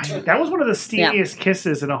hat. That was one of the steamiest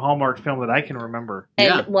kisses in a Hallmark film that I can remember. And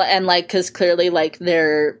Yeah. well, and like because clearly like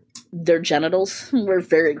their genitals were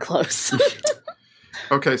very close.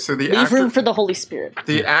 Okay, so the Leave room actor, for the Holy Spirit.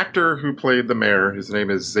 the actor who played the mayor, his name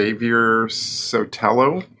is Xavier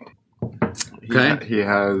Sotelo. Okay. He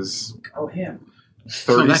has Oh, him.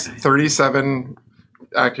 37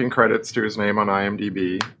 acting credits to his name on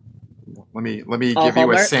IMDb. Let me All give you a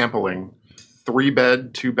Hallmark? sampling. 3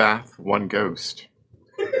 bed, 2 bath, 1 ghost.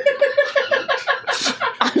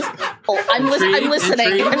 Oh, I'm listening.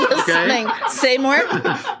 Intrigue. I'm listening. Say more.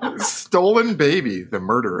 Stolen Baby, the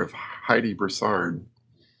murder of Heidi Broussard.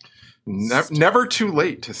 Never too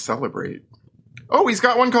late to celebrate. Oh, he's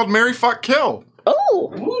got one called Marry, Fuck, Kill.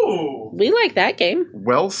 Oh, Ooh. we like that game.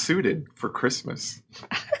 Well suited for Christmas.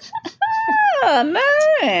 Oh,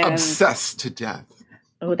 nice. Obsessed to death.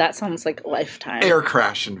 Oh, that sounds like Lifetime. Air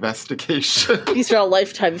crash investigation. These are all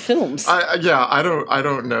Lifetime films. I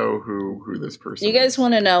don't know who this person You guys is.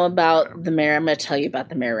 want to know about the mayor? I'm going to tell you about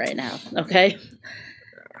the mayor right now, okay?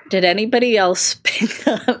 Did anybody else pick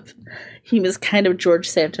up he was kind of George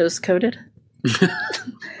Santos coded?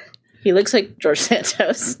 He looks like George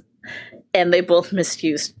Santos. And they both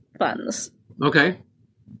misused funds. Okay.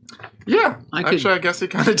 Yeah, I I guess he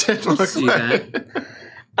kind of did look see like.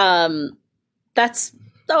 That's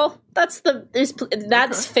though. That's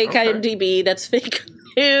fake IMDb. That's fake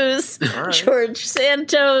news. right. George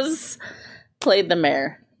Santos played the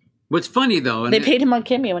mayor. What's funny, though... They paid him on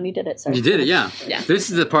Cameo when he did it. Sorry. You did it, yeah. Yeah. This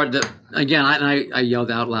is the part that, again, I yelled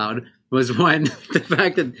out loud, was when the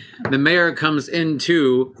fact that the mayor comes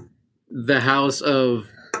into the house of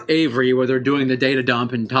Avery where they're doing the data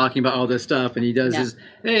dump and talking about all this stuff, and he does his,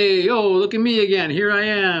 hey, look at me again, here I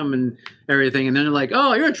am, and everything. And then they're like,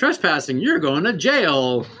 oh, you're trespassing, you're going to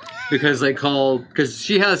jail. Because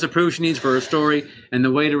she has the proof she needs for her story, and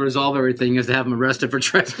the way to resolve everything is to have him arrested for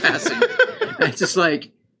trespassing. It's just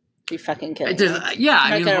like... You fucking kidding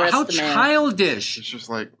how childish. It's just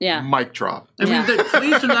like, mic drop. I mean, the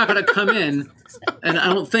police are not going to come in, and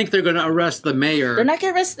I don't think they're going to arrest the mayor. They're not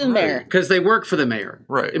going to arrest the mayor. Because they work for the mayor.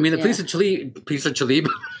 Right. I mean, the police of Chalib.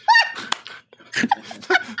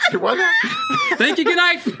 What? Thank you, good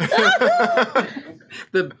night.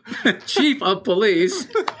 The chief of police,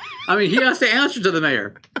 I mean, he has to answer to the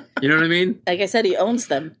mayor. You know what I mean? Like I said, he owns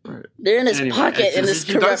them. Right. They're in his pocket in this corrupt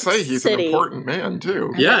city. He does say he's an important man,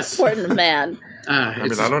 too. Yes. Important man. I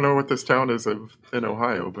don't know what this town is in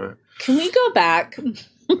Ohio, but... Can we go back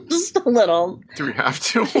just a little? Do we have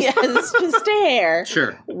to? Yes, just a hair.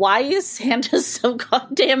 Sure. Why is Santa so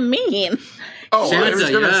goddamn mean? Oh, Santa, I was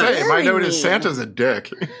going to say, my note is mean. Santa's a dick.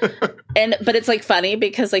 But it's like funny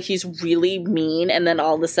because like he's really mean, and then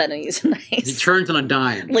all of a sudden he's nice. He turns on a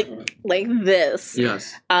dime. like this.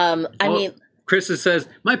 Yes. I mean, Chris says,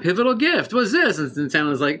 my pivotal gift was this, and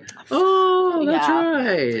Santa's like, oh, that's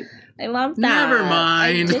right. I love that. Never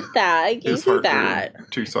mind. I did that. I gave you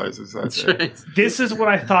that. 2 sizes. That's right. This is what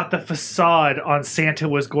I thought the facade on Santa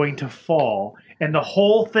was going to fall. And the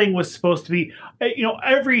whole thing was supposed to be,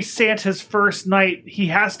 every Santa's first night, he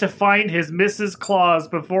has to find his Mrs. Claus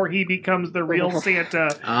before he becomes the real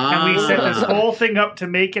Santa. And we set this whole thing up to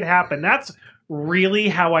make it happen. That's really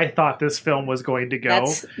how I thought this film was going to go.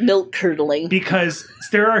 That's milk curdling. Because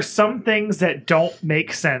there are some things that don't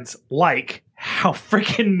make sense, like how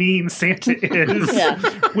freaking mean Santa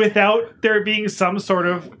is without there being some sort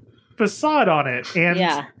of facade on it.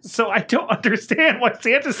 And so I don't understand why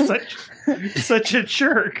Santa's such a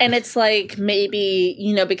jerk. And it's like maybe,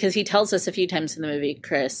 because he tells us a few times in the movie,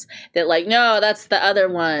 Chris, that like, no, that's the other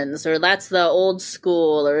ones, or that's the old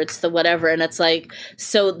school, or it's the whatever. And it's like,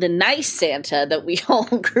 so the nice Santa that we all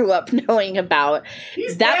grew up knowing about,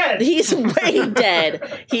 he's dead. He's way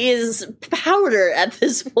dead. He is powder at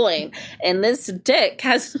this point. And this dick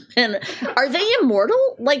has been, are they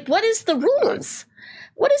immortal? Like, what is the rules?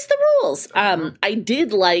 What is the rules? I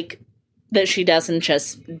did like that she doesn't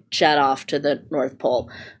just jet off to the North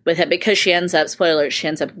Pole with him, because she ends up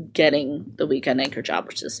getting the weekend anchor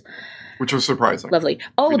job, which was surprising. Lovely.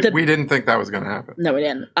 Oh, we didn't think that was going to happen. No, we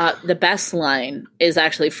didn't. The best line is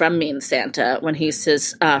actually from Mean Santa when he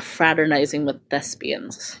says, fraternizing with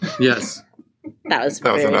thespians. Yes. That was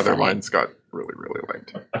another funny line Scott really, really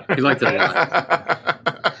liked. He liked it a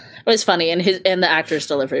lot. It was funny, and the actor's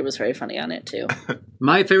delivery was very funny on it too.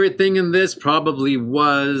 My favorite thing in this probably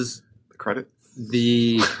was the credits.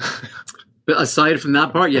 But aside from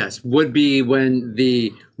that part, yes, would be when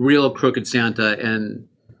the real crooked Santa and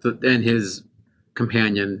his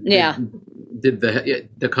companion did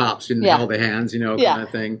the cops and all the hands, kind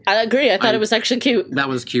of thing. I agree. I thought it was actually cute. That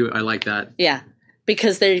was cute. I like that. Yeah,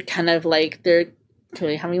 because they're kind of like they're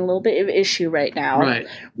having a little bit of issue right now, right?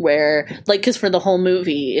 Where because for the whole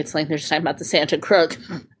movie, it's like they're just talking about the Santa crook,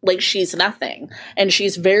 like she's nothing, and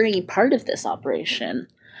she's very part of this operation.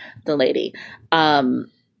 The lady,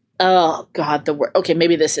 oh God, okay,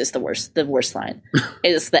 maybe this is the worst. The worst line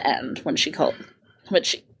is the end when she called, I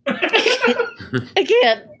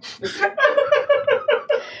can't.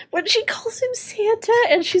 When she calls him Santa,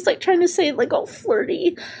 and she's like trying to say it like all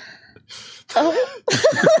flirty. Oh.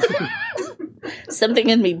 Something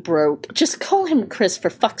in me broke. Just call him Chris, for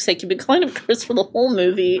fuck's sake. You've been calling him Chris for the whole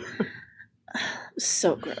movie.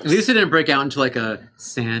 So gross. At least it didn't break out into like a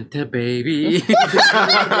Santa baby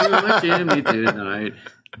chimney tonight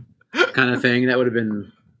kind of thing. That would have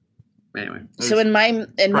been anyway. So in my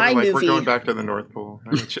movie, we're going back to the North Pole.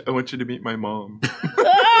 I want you to meet my mom.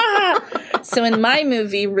 So in my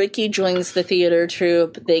movie, Ricky joins the theater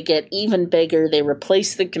troupe. They get even bigger. They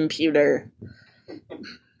replace the computer.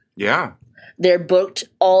 Yeah. They're booked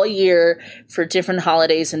all year for different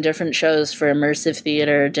holidays and different shows for immersive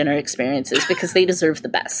theater dinner experiences because they deserve the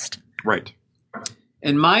best. Right.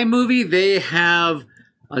 In my movie, they have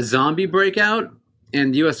a zombie breakout,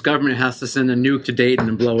 and the U.S. government has to send a nuke to Dayton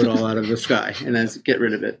and blow it all out of the sky, and then get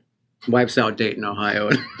rid of it. Wipes out Dayton,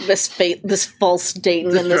 Ohio. This false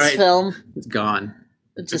Dayton in this film. It's gone.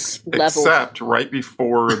 just leveled. Except right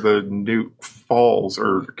before the nuke falls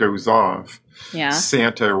or goes off,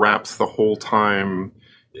 Santa wraps the whole town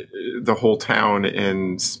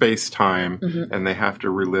in space-time, and they have to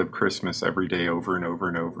relive Christmas every day over and over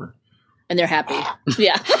and over. And they're happy.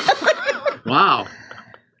 Yeah. Wow.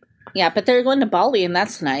 Yeah, but they're going to Bali, and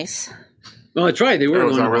that's nice. Well, that's right. They were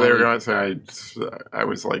going to where Bali. they were going. So I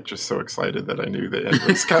was like just so excited that I knew the end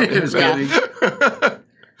was coming. It was coming.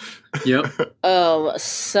 Yep. Oh,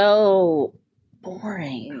 so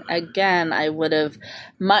boring. Again, I would have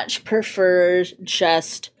much preferred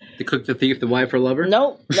just... The cook, the thief, the wife, her lover?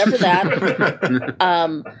 Nope, never that.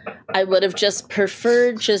 I would have just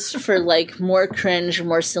preferred just for like more cringe,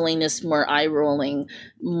 more silliness, more eye rolling,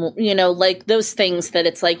 like those things that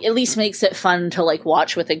it's like at least makes it fun to like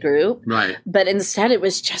watch with a group. Right. But instead it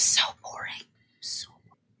was just so boring.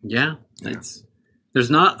 Yeah. There's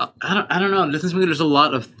not, I don't know. It doesn't seem like there's a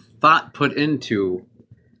lot of thought put into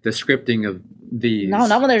the scripting of these. No,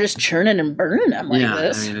 not when they're just churning and burning them like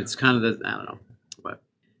this. I mean, it's kind of I don't know. But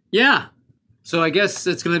yeah. So I guess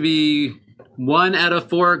it's going to be 1 out of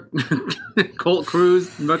 4 Colt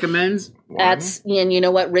Cruise recommends. And you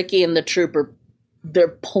know what? Ricky and the troop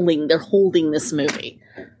they're holding this movie.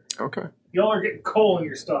 Okay. Y'all are getting coal in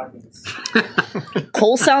your stockings.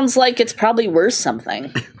 Coal sounds like it's probably worth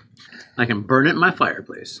something. I can burn it in my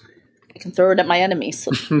fireplace. I can throw it at my enemies.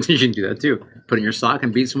 You can do that too. Put it in your sock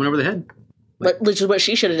and beat someone over the head. Which is what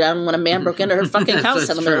she should have done when a man broke into her fucking house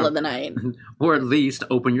in the middle of the night. Or at least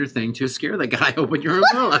open your thing to scare the guy. Open your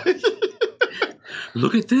umbrella.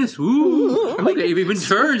 Look at this. Ooh. Look, it even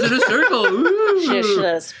turns in a circle. Ooh. She should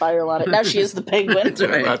have spiral on it. Now she is the penguin. That's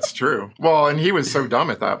right. That's true. Well, and he was so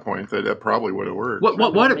dumb at that point that it probably would have worked.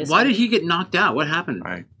 Why did he get knocked out? What happened?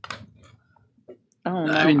 I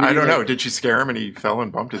don't know. Did she scare him and he fell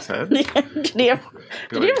and bumped his head? Did he have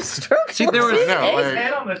a stroke? See, there was His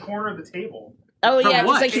head on the corner of the table. Oh, From yeah.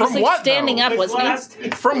 what? He was like standing up, wasn't he?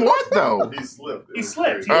 From what, though? He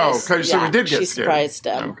slipped. Oh, because so he did get she scared. Surprised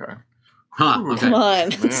him. Okay. Huh. Okay. Come on.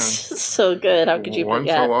 Man. It's so good. How could you One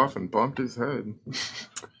forget? fell off and bumped his head.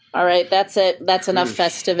 All right. That's it. That's enough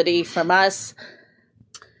festivity from us.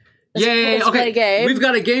 Yay! Let's play a game. We've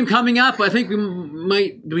got a game coming up. I think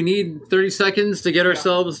we need 30 seconds to get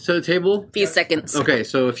ourselves to the table. Few seconds. Okay,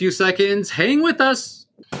 so a few seconds. Hang with us.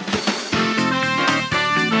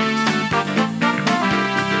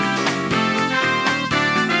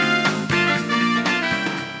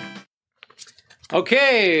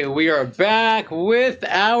 Okay, we are back with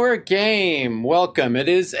our game. Welcome. It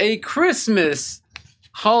is a Christmas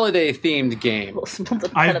holiday-themed game.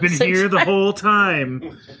 I've been here the whole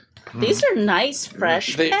time. These are nice,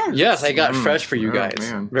 fresh pens. Yes, I got fresh for you guys.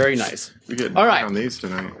 Man. Very nice. We get All right. on these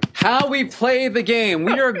tonight. How we play the game.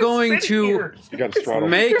 We are going to You got to straddle.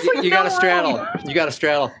 you got to straddle. You got to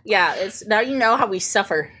straddle. Yeah, it's now you know how we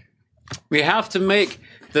suffer. We have to make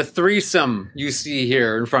the threesome you see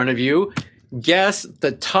here in front of you. Guess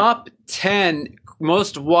the top 10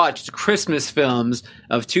 most watched Christmas films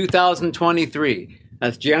of 2023.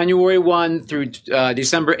 That's January 1 through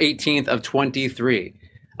December 18th of 23.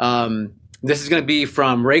 This is going to be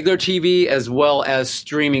from regular TV as well as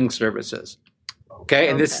streaming services. Okay,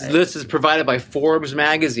 and this list is provided by Forbes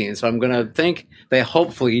magazine, so I'm going to think they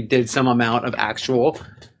hopefully did some amount of actual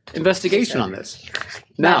investigation on this.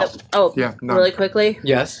 Now, really quickly,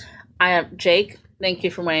 yes, I am Jake. Thank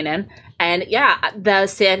you for weighing in. And yeah, the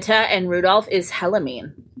Santa and Rudolph is hella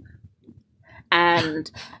mean. And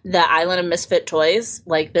the Island of Misfit Toys,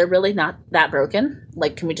 like, they're really not that broken.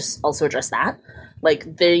 Like, can we just also address that? Like,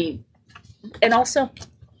 and also, can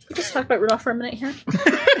we just talk about Rudolph for a minute here?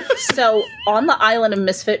 So, on the Island of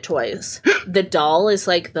Misfit Toys, the doll is,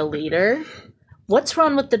 like, the leader. What's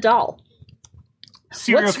wrong with the doll?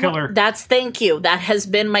 Serial killer. Thank you. That has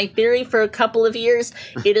been my theory for a couple of years.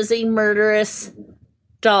 It is a murderous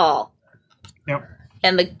doll. Yep.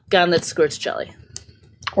 And the gun that squirts jelly.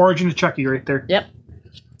 Origin of Chucky right there. Yep.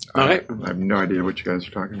 Okay. I have no idea what you guys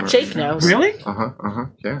are talking about. Jake knows. Really?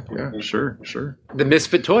 Yeah, sure. the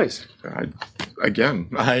Misfit Toys. I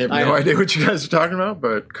have no idea what you guys are talking about,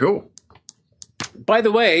 but cool. By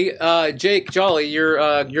the way, Jake Jolly,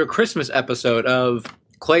 your Christmas episode of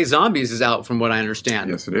Clay Zombies is out, from what I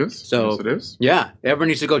understand. Yes, it is. So, yes, it is. Yeah, everyone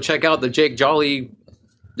needs to go check out the Jake Jolly.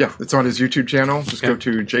 Yeah, it's on his YouTube channel. Just go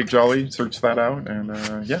to Jake Jolly, search that out, and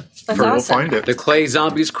That's you'll awesome. find it. The Clay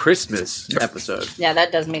Zombies Christmas episode. Yeah,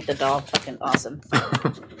 that does make the doll fucking awesome.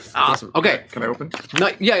 Awesome. Okay. Can I open?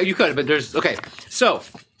 Yeah, you could, but okay. So,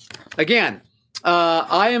 again,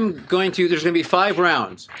 there's going to be 5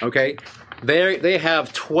 rounds, okay? They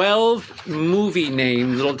have 12 movie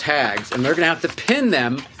name little tags, and they're going to have to pin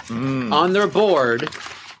them on their board,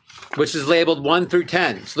 which is labeled 1 through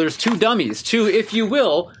 10. So there's 2 dummies. 2, if you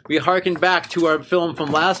will, we harken back to our film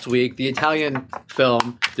from last week, the Italian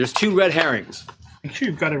film. There's 2 red herrings. Make sure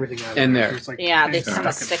you've got everything out In there. Like, Yeah, they stuck kind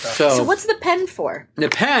of and stick. stuff. So what's the pen for? The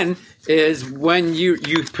pen is when you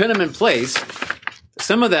put them in place.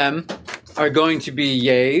 Some of them are going to be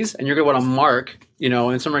yays, and you're going to want to mark,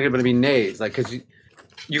 and some are going to be nays. Like, because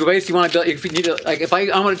you basically want to, if you need to, like, I'm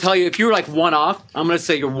going to tell you, if you're like 1 off, I'm going to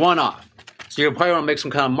say you're 1 off. So you probably want to make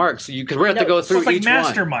some kind of marks. So because we're going to have to go through it's like each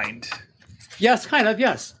Mastermind. one. Yes, kind of,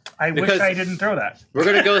 yes. I wish I didn't throw that. We're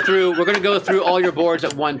going to go through all your boards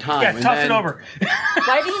at one time. Yeah, toss it over.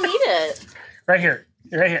 Why do you need it? Right here.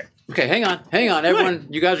 Okay, hang on, everyone.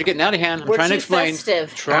 You guys are getting out of hand. I'm We're trying to too explain.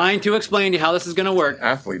 festive. Trying to explain to you how this is going to work.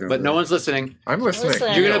 Athlete, but no one's listening. I'm listening.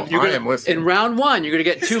 You're I am listening. In round 1, you're going to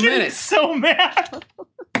get 2 He's getting minutes. so mad.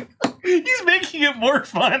 He's making it more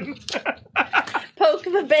fun. Poke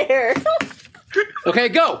the bear. Okay,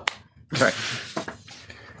 go. Okay.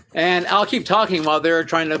 And I'll keep talking while they're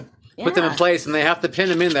trying to put them in place, and they have to pin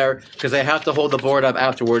them in there because they have to hold the board up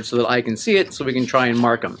afterwards so that I can see it, so we can try and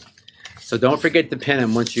mark them. So don't forget to pin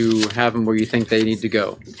them once you have them where you think they need to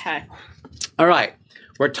go. Okay. All right.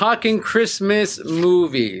 We're talking Christmas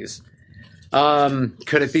movies.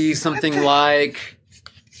 Could it be something like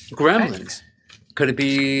Gremlins? Could it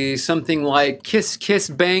be something like Kiss Kiss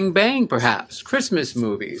Bang Bang, perhaps? Christmas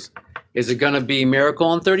movies. Is it going to be Miracle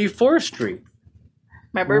on 34th Street?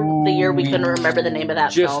 Remember the year we couldn't remember the name of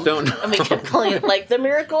that Just film? don't know. And we kept calling it like The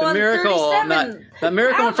Miracle on 37. The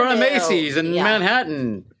Miracle in front of Avenue. Macy's in Yeah.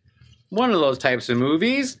 Manhattan. One of those types of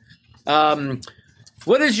movies.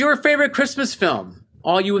 What is your favorite Christmas film?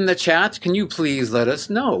 All you in the chat, can you please let us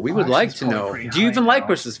know? We would like to know. Do you even like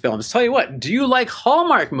Christmas films? Tell you what, do you like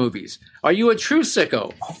Hallmark movies? Are you a true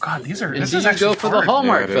sicko? Oh God, And this do is you actually go for the hard.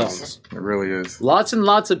 Hallmark Yeah, it films? is. It really is. Lots and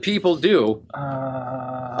lots of people do.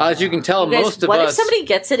 As you can tell, You guys, most of what us. if somebody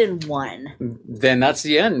gets it in 1? Then that's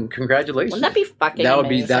the end. Congratulations. Wouldn't that be fucking That'd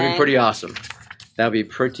amazing? be pretty awesome. That'd be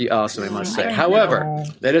pretty awesome, I must say. I However, know.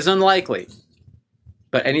 that is unlikely.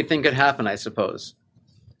 But anything could happen, I suppose.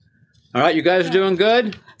 All right, you guys are doing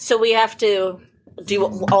good? So we have to do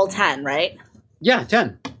all 10, right? Yeah,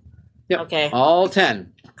 10. Yep. Okay. All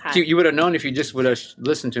 10. Okay. You would have known if you just would have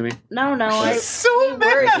listened to me. No. He's so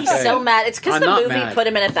mad. He's Okay. so mad. It's because I'm the not movie mad. put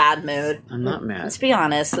him in a bad mood. I'm not mad. Let's be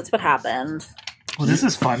honest. That's what happened. Well, this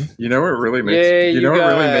is fun. You know what really makes Yay, you what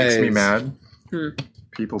really makes me guys. mad?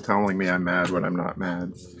 People telling me I'm mad when I'm not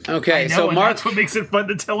mad. Okay, I know, so and Mark that's what makes it fun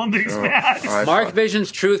to tell him that he's mad. Mark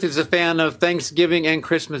Vision's Truth is a fan of Thanksgiving and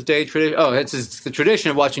Christmas Day tradition. Oh, it's the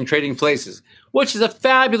tradition of watching Trading Places, which is a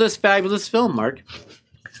fabulous, fabulous film, Mark.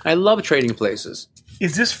 I love Trading Places.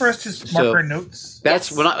 Is this for us to just mark our notes?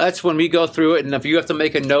 That's when we go through it, and if you have to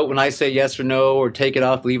make a note when I say yes or no, or take it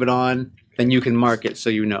off, leave it on, then you can mark it so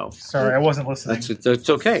you know. Sorry, I wasn't listening. It's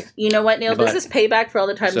okay. You know what, Neil? But- This is payback for all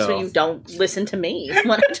the times So- when you don't listen to me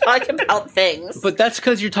when I talk about things. But that's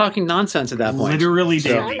because you're talking nonsense at that point. Literally So-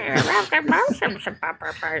 daily.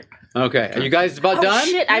 Okay, are you guys about Oh done?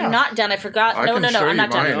 shit! I'm not done. I forgot. I No, can show I'm you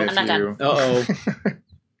not done. mine I'm not if done. you- Uh-oh.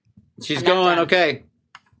 She's I'm not going. done. Okay.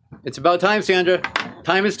 It's about time, Sandra.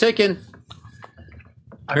 Time is ticking.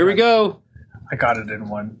 Here we go. I got it in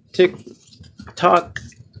 1. Tick, tock,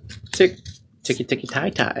 tick, ticky, ticky, tie,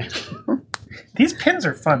 tie. These pins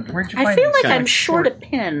are fun. Where'd you I find feel these? like I'm Okay. short a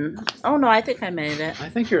pin. Oh no, I think I made it. I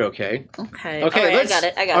think you're okay. Okay. Okay, All right, let's. I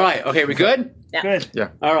got it. All right. Okay, we good? Yeah. Good.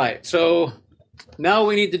 All right. So now what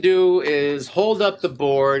we need to do is hold up the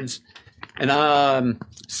boards, and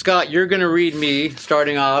Scott, you're going to read me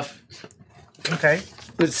starting off. Okay.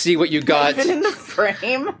 Let's see what you got. Even in the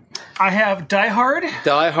frame. I have Die Hard,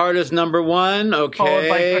 Die Hard is number 1. Okay. followed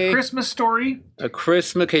by A Christmas Story. A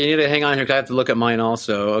Christmas. Okay, you need to hang on here because I have to look at mine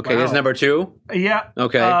also. Okay, Wow. here's number 2. Yeah.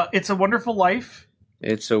 Okay. It's a Wonderful Life.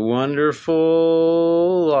 It's a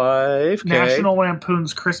Wonderful Life. Okay. National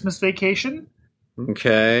Lampoon's Christmas Vacation.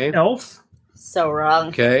 Okay. Elf. So wrong.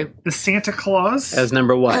 Okay. The Santa Claus. As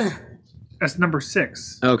number what? That's number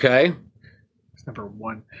 6. Okay. That's number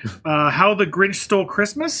 1. How the Grinch Stole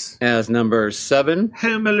Christmas. As number 7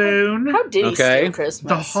 Home Alone. How did he Okay. steal Christmas?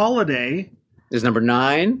 The Holiday. is number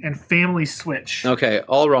 9. And Family Switch. Okay,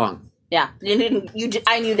 all wrong. Yeah, you didn't. You.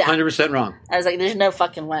 I knew that. 100% wrong. I was like, "There's no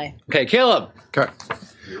fucking way." Okay, Caleb. Okay.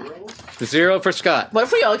 0 for Scott. What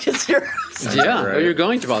if we all get zeros? Yeah, Right. or you're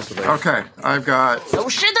going to possibly. Okay. I've got. Oh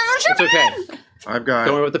shit! There's no shit. It's okay. I've got.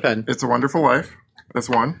 Don't worry about the pen. It's a Wonderful Life. That's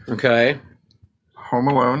 1. Okay. Home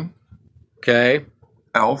Alone. Okay.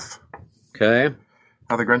 Elf. Okay.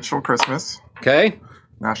 How the Grinch Stole Christmas. Okay.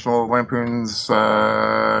 National Lampoon's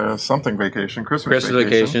something vacation. Christmas Christmas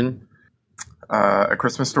vacation. A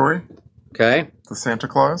Christmas Story, Okay. The Santa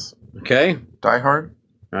Claus, Okay. Die Hard,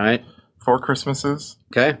 All right. Four Christmases,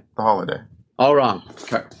 Okay. The Holiday. All wrong.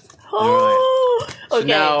 Okay. Oh, okay.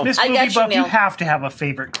 now- Miss I Movie got you, Buff, Neil. you have to have a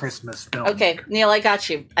favorite Christmas film. Okay, Neil, I got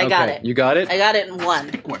you. I got Okay, it. You got it? I got it in one.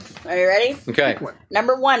 One. Are you ready? Okay.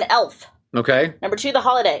 Number 1, Elf. Okay. Number 2, The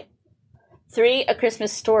Holiday. 3, A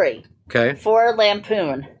Christmas Story. Okay. 4,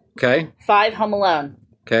 Lampoon. Okay. 5, Home Alone.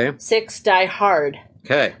 Okay. 6, Die Hard.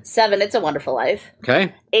 Okay. 7, It's a Wonderful Life.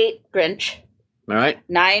 Okay. 8, Grinch. All right.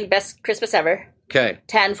 9, Best Christmas Ever. Okay.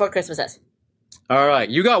 10, Four Christmases. All right.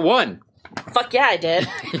 You got one. Fuck yeah, I did.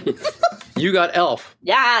 You got Elf.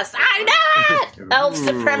 Yes, I know it! Elf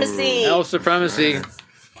supremacy. Elf supremacy.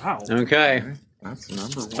 Wow. Okay. That's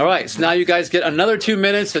number 1. All right. So now you guys get another 2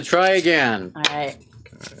 minutes to try again. All right.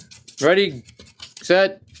 Ready?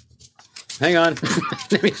 Set. Hang on.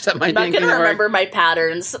 Let me set my I'm not thing going to to work. remember my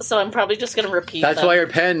patterns, so I'm probably just going to repeat That's them. why your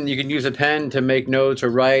pen, you can use a pen to make notes or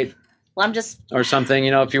write Well, I'm just... or something,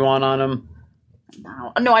 if you want on them.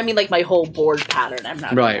 No, I mean like my whole board pattern. I'm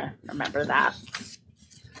not Right. going to remember that.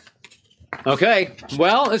 Okay.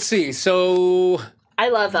 Well, let's see. So, I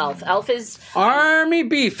love Elf. Elf is... Army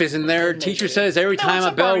beef is in there. Teacher says every time it's a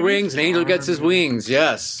a bell Army rings, an angel gets his wings.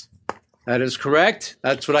 Yes. That is correct.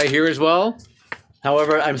 That's what I hear as well.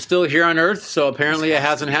 However, I'm still here on Earth, so apparently it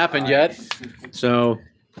hasn't happened yet. So,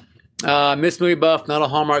 Miss Movie Buff, not a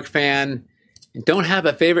Hallmark fan. Don't have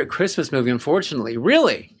a favorite Christmas movie, unfortunately.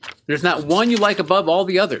 Really? There's not one you like above all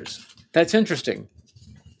the others. That's interesting.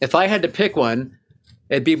 If I had to pick one,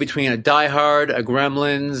 it'd be between a Die Hard, a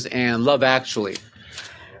Gremlins, and Love Actually.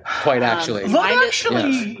 Quite actually. Love Mine is-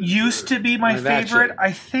 Actually used to be my Love favorite.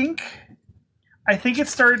 Actually. I think it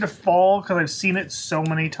started to fall because I've seen it so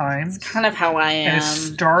many times. kind of how I And am. it's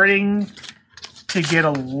starting to get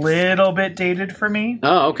a little bit dated for me.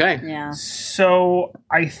 Oh, okay. Yeah. So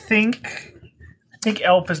I think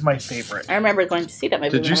Elf is my favorite. I remember going to see that movie.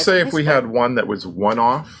 Did when you I was say in if we high had school. one that was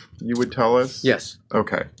one-off, you would tell us? Yes.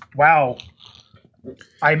 Okay. Wow.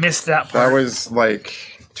 I missed that part. That was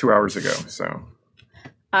like 2 hours ago, so.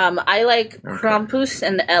 I like Krampus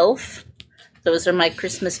and Elf. Those are my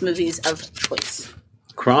Christmas movies of choice.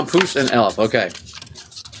 Krampus and Elf. Okay.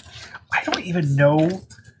 I don't even know.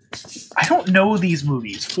 I don't know these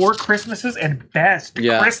movies. Four Christmases and Best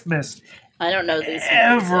Yeah. Christmas. I don't know these movies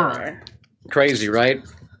Ever. either. Crazy, right?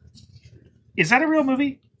 Is that a real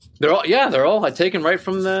movie? They're all taken right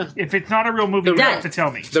from the If it's not a real movie, you Done. have to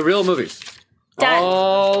tell me. real movies. Done.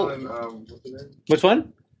 Oh, which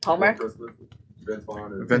one? Homer? Vince Reese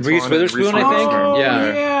Vaughn and Witherspoon, I think? Oh,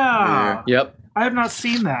 Yeah. yeah. Yep, I have not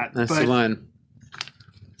seen that. that's but the one.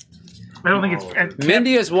 I don't think it's.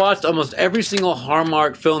 Mindy has watched almost every single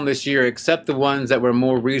Hallmark film this year, except the ones that were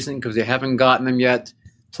more recent because they haven't gotten them yet.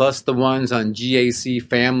 Plus the ones on GAC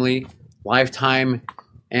Family, Lifetime,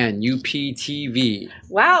 and UPTV.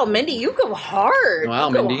 Wow, Mindy, you go hard. Wow,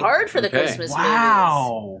 you go Mindy. hard for the Okay. Christmas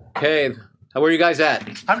Wow. Okay, where are you guys at?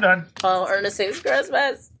 I'm done. movies. Oh, Ernest Saves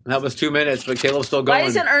Christmas. That was 2 minutes, but Caleb's still Why going.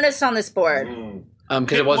 isn't Ernest on this board?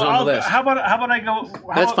 Because it wasn't on the list. How about I go?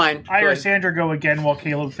 That's fine. I Go or ahead. Sandra go again while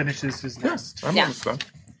Caleb finishes his list. I'm Yeah. almost done.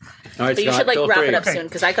 All right, But you Scott, should like feel wrap free. it up Okay. soon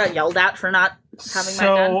because I got yelled at for not having mine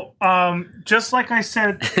done. So, just like I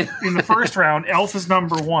said in the first round, Elf is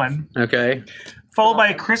number one, Okay, followed by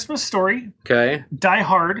A Christmas Story, okay, Die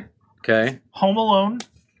Hard, okay, Home Alone,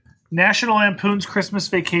 National Lampoon's Christmas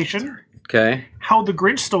Vacation, okay, How the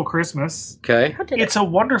Grinch Stole Christmas, okay, How did It's a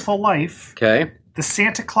Wonderful Life, okay, The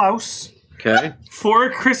Santa Claus, okay. Four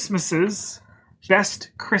Christmases,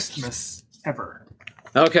 Best Christmas Ever.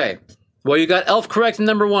 Okay. Well, you got Elf correct in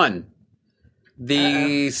number one.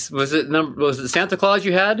 Was it Santa Claus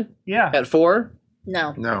you had Yeah. at 4?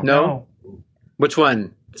 No. No. No. Which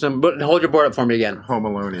one? Hold your board up for me again. Home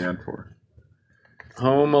Alone and 4.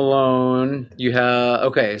 Home Alone. You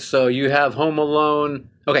have so you have Home Alone.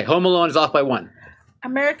 Okay, Home Alone is off by 1,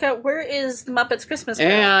 America, where is the Muppets Christmas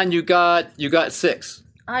Carol? and you got 6.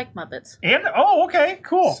 I like Muppets. And okay,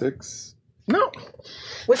 cool. 6. No.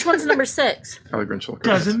 Which one's number 6? How the Grinch Stole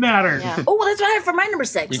Christmas. Doesn't matter. Yeah. Oh, that's what I have for my number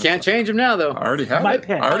 6. You can't change them now, though. I already had My it.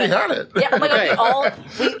 pen. I already had it. Yeah, oh my Okay. god,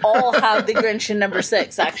 we all have the Grinch in number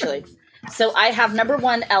 6, actually. So I have number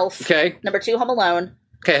 1, Elf. Okay. Number 2, Home Alone.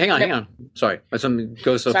 Okay, hang on. Sorry, something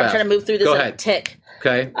goes so So I'm fast. trying to move through this Go at a ahead. tick.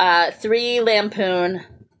 Okay. 3, Lampoon.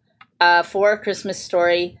 4, Christmas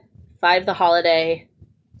Story. 5, The Holiday.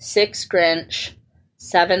 6, Grinch.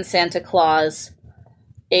 7, Santa Claus.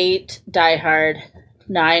 8, Die Hard.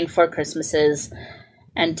 9, Four Christmases.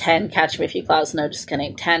 And 10, Catch Me If You Claus. No, just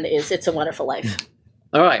kidding. 10 is It's a Wonderful Life.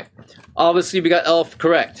 All right. Obviously, we got Elf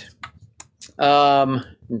correct.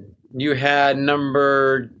 You had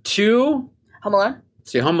number 2. Home Alone?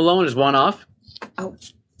 See, Home Alone is 1 off. Oh,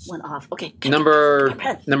 1 off. Okay.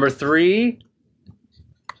 Number 3.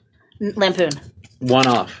 Lampoon. 1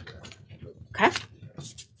 off. Okay.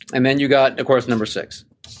 And then you got, of course, number 6.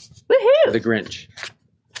 Woohoo! The Grinch.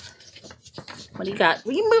 What do you got?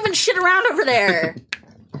 Are you moving shit around over there?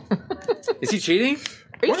 Is he cheating?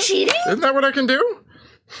 Are you cheating? Isn't that what I can do?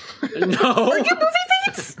 No. Are you moving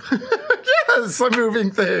things? Yes, I'm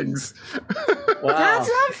moving things. Wow. That's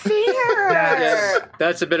not fair.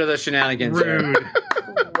 That's a bit of the shenanigans. Rude.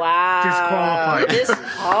 Wow. Disqualified.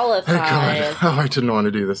 Disqualified. God. Oh, I didn't want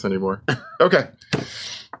to do this anymore. Okay,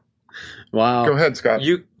 Wow. go ahead, Scott.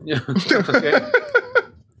 You. Okay.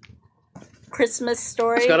 Christmas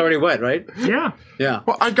Story. Scott already went, right? Yeah. Yeah.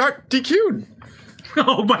 Well, I got DQ'd.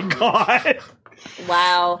 Oh my god.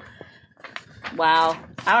 Wow. Wow.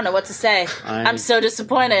 I don't know what to say. I'm so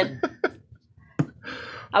disappointed.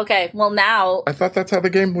 Okay, well now... I thought that's how the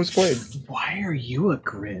game was played. Why are you a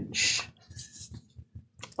Grinch?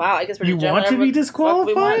 Wow, I guess we're You doing want to whatever be the fuck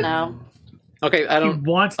we want disqualified? now. Okay, I He don't.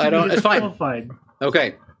 wants to I don't. be It's fine. disqualified.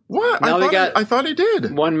 Okay, What? Now I thought he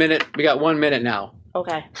did. 1 minute. We got 1 minute now.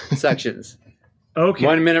 Okay. Sections. Okay.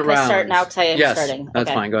 1 minute Let's round. start now, Tay, Yes, starting. that's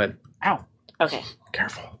Okay. fine. Go ahead. Ow. Okay.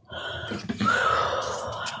 Careful.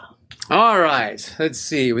 All right. Let's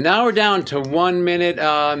see. Now we're down to 1 minute.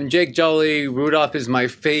 Jake Jolly, Rudolph is my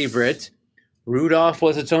favorite. Rudolph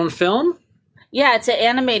was its own film? Yeah, it's an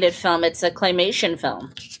animated film. It's a claymation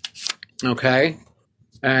film. Okay.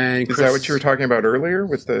 And Is that what you were talking about earlier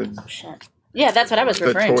with the Oh, shit. Yeah, that's what I was the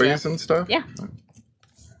referring toys to. and stuff? Yeah.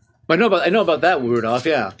 I know about that Rudolph,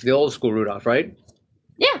 yeah. The old school Rudolph, right?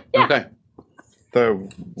 Yeah, yeah. Okay.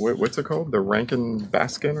 What's it called? The Rankin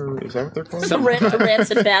Baskin, or is that what they're called? The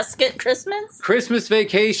Rancid Basket Christmas? Christmas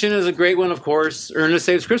Vacation is a great one, of course. Ernest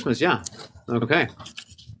Saves Christmas, yeah. Okay.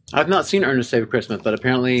 I've not seen Ernest Saves Christmas, but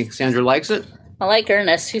apparently Sandra likes it. I like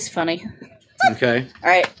Ernest. He's funny. Okay. All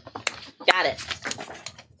right. Got it.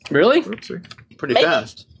 Really? Oopsie. Pretty Maybe.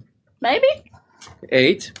 fast. Maybe?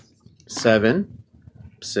 8, 7,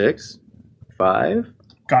 6, 5,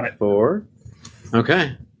 Got it. 4.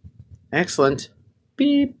 Okay. Excellent.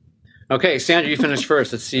 Beep. Okay, Sandra, you finished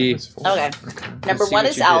first. Let's see. Okay. Number see 1 what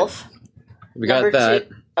is you did. Elf. We got Number that.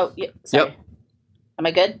 2. Oh, yeah. Sorry. Yep. Am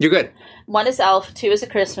I good? You're good. 1 is Elf. 2 is A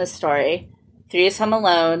Christmas Story. 3 is Home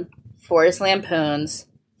Alone. 4 is Lampoons.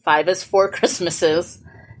 5 is 4 Christmases.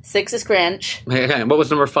 6 is Grinch. Okay. What was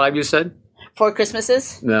number 5 you said? 4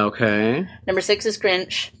 Christmases. Okay. Number 6 is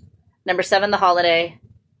Grinch. Number 7, The Holiday.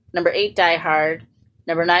 Number 8, Die Hard.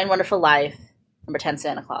 Number 9, Wonderful Life. Number 10,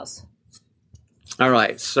 Santa Claus. All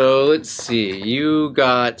right. So let's see. You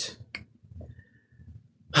got.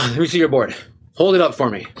 Let me see your board. Hold it up for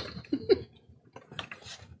me.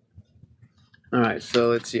 All right. So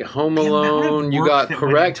let's see. Home The amount of Alone. You work got that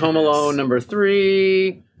correct. went Home into Alone this. number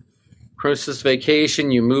 3. Christmas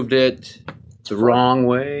Vacation. You moved it the wrong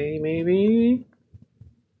way, maybe.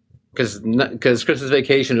 Because Christmas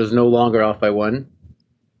Vacation is no longer off by 1.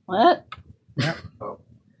 What? Yeah.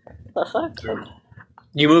 The fuck?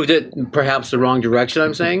 You moved it perhaps the wrong direction,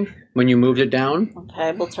 I'm saying, when you moved it down.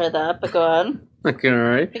 Okay, we'll try that, but go on. Okay, all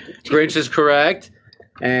right. Grinch is correct.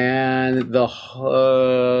 And the,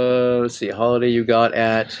 let's see, Holiday you got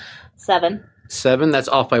at 7. 7. That's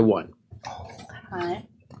off by 1. Alright.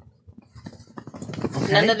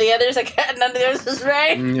 None of the others is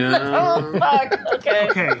right. No. Oh fuck. Okay.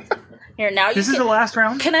 Okay. Here now. This you is the last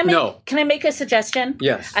round? Can I make? No. Can I make a suggestion?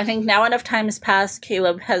 Yes. I think now enough time has passed.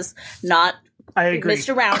 Caleb has not I agree. missed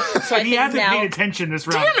a round, so I He think hasn't now. paid attention this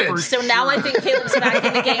round. Damn it! for So now I think Caleb's back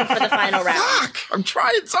in the game for the final round. Fuck! I'm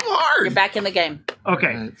trying so hard. You're back in the game.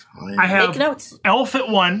 Okay. Fine. I have Make notes. Elf at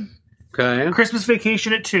 1, Okay. Christmas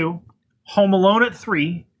Vacation at 2, Home Alone at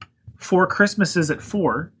 3, 4 Christmases at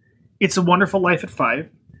 4, It's a Wonderful Life at 5,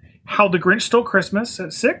 How the Grinch Stole Christmas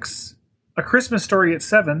at 6, A Christmas Story at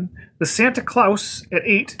 7, The Santa Claus at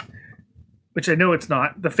 8, which I know it's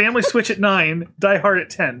not, The Family Switch at 9, Die Hard at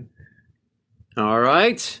 10. All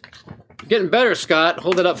right. Getting better, Scott.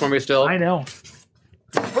 Hold it up for me still. I know.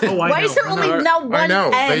 Why is there only know. now one I know.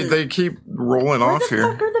 pen? They keep rolling Where off the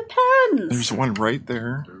here. fuck are the pens? There's one right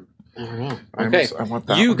there. I don't know. I Okay. want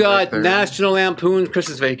that You one got right there. National Lampoon's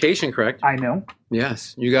Christmas Vacation, correct? I know.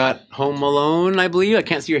 Yes. You got Home Alone, I believe. I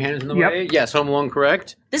can't see your hands in the Yep. way. Yes, Home Alone,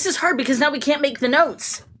 correct. This is hard because now we can't make the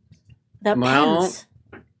notes. The Well, pens.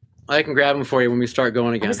 I can grab them for you when we start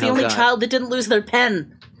going I again. was the How's only that? child that didn't lose their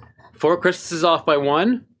pen. 4 Christmases off by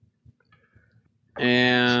 1.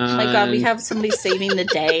 And Oh my god, we have somebody saving the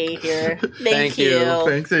day here. Thank you.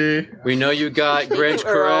 Thanksy. we know you got Grinch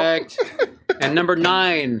Earl. correct. And number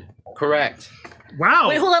 9 correct. Wow.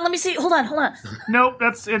 Wait, hold on. Let me see. Hold on. Nope,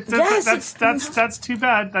 that's too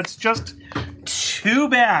bad. That's just too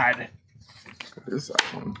bad. What is that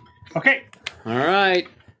one? Okay. All right.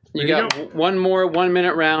 You got one more 1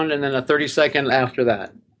 minute round and then a 30-second after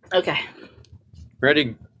that. Okay.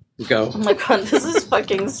 Ready? Go. Oh my god, this is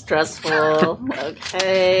fucking stressful.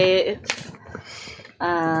 Okay.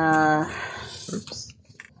 Oops.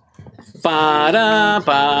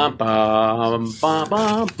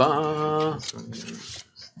 Ba-da-ba-ba-ba-ba.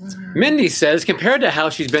 Mindy says, compared to how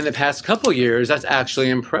she's been the past couple years, that's actually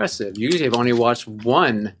impressive. Usually I've only watched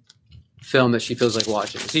one film that she feels like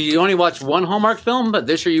watching. So you only watch one Hallmark film, but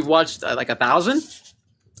this year you've watched like 1,000?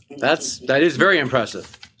 That is very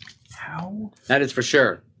impressive. How? That is for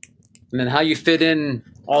sure. And then how you fit in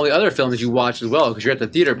all the other films you watch as well, because you're at the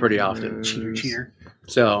theater pretty often. Cheater.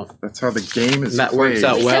 So That's how the game is that played. works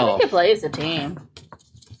out We said well. we could play as a team.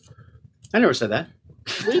 I never said that.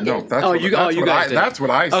 We did. No, that's Oh, what, you that's what guys I, did. that's what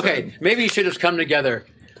I said. Okay, maybe you should have come together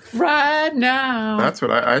right now. That's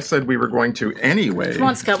what I said we were going to anyway. Come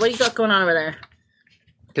on, Scott. What do you got going on over there?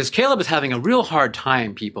 Because Caleb is having a real hard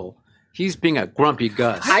time, people. He's being a grumpy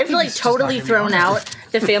Gus. I've like this is totally not gonna be thrown out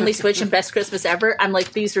the Family Switch and Best Christmas Ever. I'm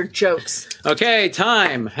like, these are jokes. Okay,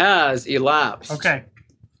 time has elapsed. Okay.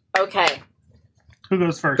 Okay. Who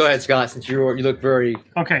goes first? Go ahead, Scott, since you look very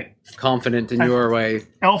Okay. confident in your way.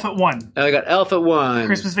 Elf at 1. I got Elf at 1.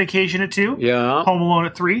 Christmas Vacation at 2. Yeah. Home Alone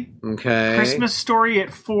at 3. Okay. Christmas Story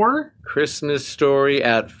at 4. Christmas Story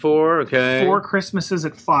at 4. Okay. 4 Christmases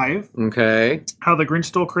at 5. Okay. How the Grinch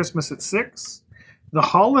Stole Christmas at 6. The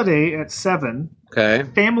Holiday at 7. Okay.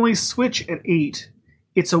 Family Switch at 8.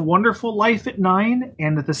 It's a Wonderful Life at 9.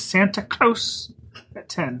 And The Santa Claus at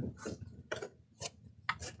 10.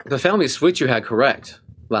 The Family Switch you had correct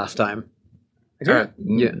last time. Yeah.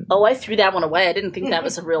 Oh, I threw that one away. I didn't think that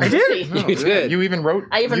was a real movie. You did. You even wrote.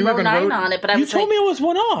 I even wrote 9 on it, but I You was told like, me it was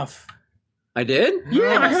one off. I did?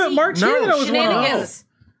 Yeah, I have it marked No, here that I was one off. shenanigans.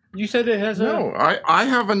 You said it has a... No, I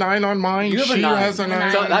have a 9 on mine. You have a She 9. has a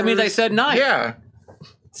 9. So that means I said 9. Yeah,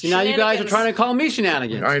 See, now you guys are Shenanigans. trying to call me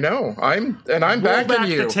shenanigans. I know. I'm Roll backing back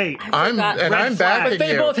you. the tape. I'm forgot. and Red I'm flag. backing But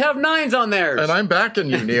they you. both have 9s on theirs. And I'm backing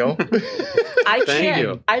you, Neil. I Thank can't.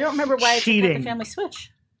 you. I don't remember why I took Cheating. the Family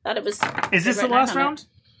Switch. Thought it was. Is this the right last on it. round?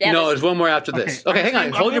 Yeah, No, this- there's one more after this. Okay, hang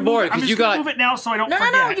on. Hold your board, because you got... move it now so I don't No,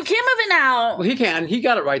 forget. you can't move it now. Well, he can. He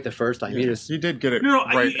got it right the first time. He just... You did get it No,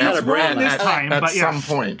 right it's at, wrong this time, at but yeah. some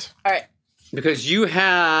point. All right. Because you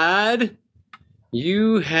had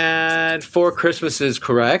 4 Christmases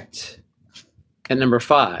correct at number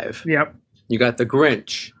 5. Yep. You got the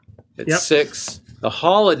Grinch at Yep. 6. The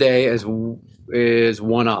Holiday is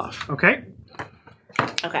 1 off. Okay.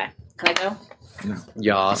 Okay. Can I go?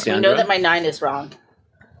 Yeah, You Sandra. know that my 9 is wrong.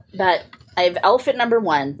 But I have Elf at number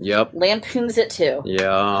 1. Yep. Lampoons at 2.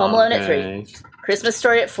 Yeah. Home Alone at okay. 3. Christmas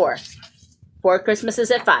Story at 4. 4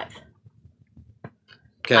 Christmases at 5.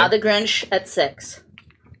 Okay. How the Grinch at 6.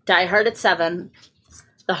 Die Hard at 7.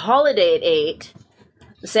 The Holiday at 8.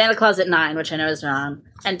 The Santa Claus at 9, which I know is wrong.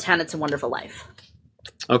 And 10, It's a Wonderful Life.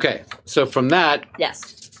 Okay. So from that,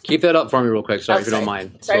 Yes. keep that up for me real quick, sorry, Oh, if you don't sorry.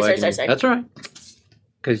 mind. Sorry, So I sorry. That's all right.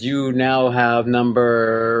 Because you now have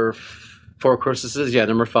number 4 Christmases. Yeah,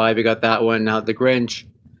 number 5. You got that one. Now the Grinch.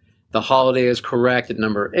 The Holiday is correct at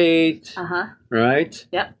number 8. Uh-huh. Right?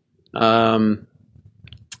 Yep.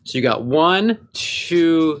 So you got 1,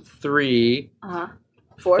 2, 3, Uh-huh.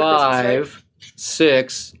 4 Christmas 5,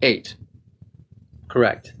 6, 8.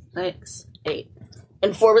 Correct. Story. 6, 8.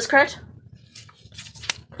 And 4 was correct?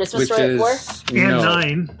 Christmas Which Story at 4? is And no.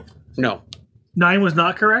 9. No. 9 was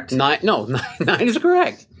not correct? 9. No, 9 is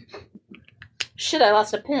correct. Shit, I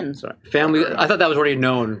lost a pin. Sorry. Family. I thought that was already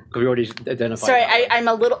known because we already identified. Sorry, that.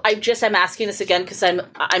 I'm asking this again because I'm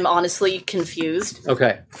honestly confused.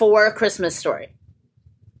 Okay. 4 Christmas Story.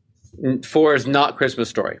 4 is not Christmas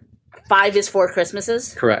Story. 5 is 4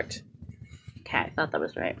 Christmases? Correct. Okay, I thought that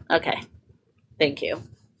was right. Okay. Thank you.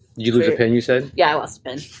 Did you lose a pin, you said? Yeah, I lost a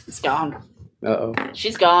pin. It's gone. Uh-oh.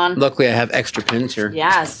 She's gone. Luckily, I have extra pins here.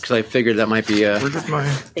 Yes. Because I figured that might be a Where did my...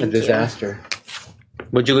 Thank you. disaster.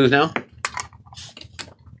 What'd you lose now?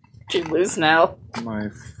 Did you lose now? My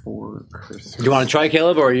 4 Christmas. Do you want to try,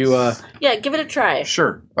 Caleb, or are you... Yeah, give it a try.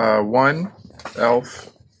 Sure. 1, Elf.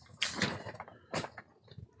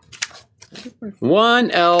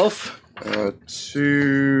 1 Elf.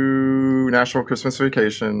 2, National Christmas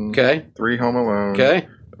Vacation. Okay. 3, Home Alone. Okay.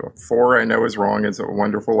 4, I know is wrong. It's A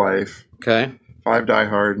Wonderful Life. Okay. 5, Die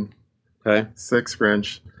Hard. Okay. 6,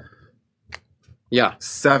 Grinch. Yeah.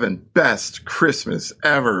 7, Best Christmas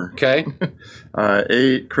Ever. Okay.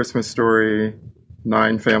 8, Christmas Story.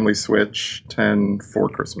 9 Family Switch, 10 Four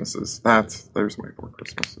Christmases. There's my 4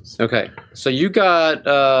 Christmases. Okay, so you got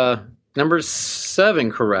number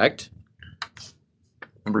 7 correct.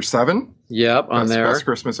 Number 7? Yep, on there. Best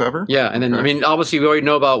Christmas ever? Yeah, and then, Okay. I mean, obviously we already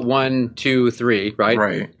know about 1, 2, 3, right?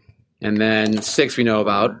 Right. And then 6 we know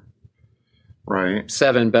about. Right.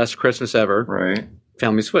 7, Best Christmas Ever. Right.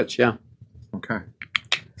 Family Switch, yeah. Okay.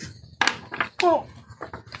 Well,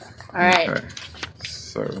 All right. Okay.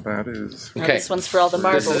 So that is... Now Okay. this one's for all the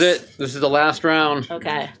marbles. This is it. This is the last round.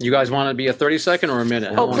 Okay. You guys want it to be a 30-second or a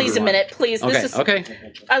minute? How Oh, long please do a you want? minute, please. Okay, This is. okay.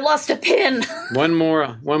 I lost a pin. One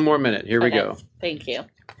more minute. Here we Okay, go. Thank you.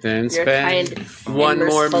 Then You're spend kind one and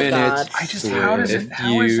more merciful minute. God. I just how is it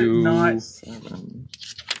you- not? 7.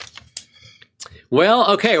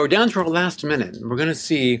 Well, okay, we're down to our last minute. We're going to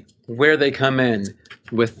see where they come in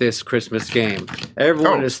with this Christmas game.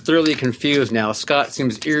 Everyone Oh. is thoroughly confused now. Scott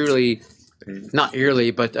seems not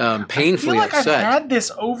eerily, but I feel painfully like upset. I've had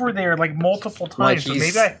this over there like multiple Like times, so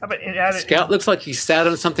he's- maybe I haven't added. Scout looks like he sat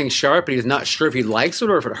on something sharp, but he's not sure if he likes it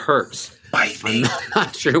or if it hurts. Bite me. I'm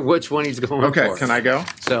not sure which one he's going Okay, for. can I go?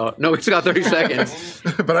 So, no, he's got 30 seconds.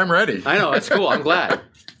 But I'm ready. I know, that's cool. I'm glad.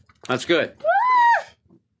 That's good.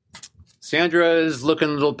 Sandra is looking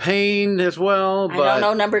a little pained as well, I but don't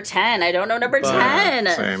know number 10. I don't know number 10.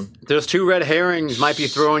 Same. those 2 red herrings might be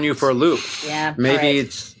throwing you for a loop. Yeah. Maybe all right.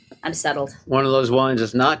 it's I'm settled. one of those ones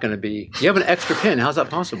that's not going to be. You have an extra pin. How's that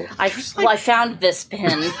possible? I found this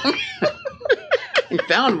pin. You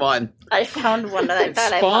found one. I found one that I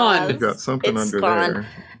thought spawned. I You've got lost. something It's under spawned. there.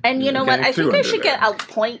 And you know what? Okay, I think 2 I under should get there. a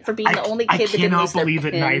point for being I- the only I kid that didn't cannot use their believe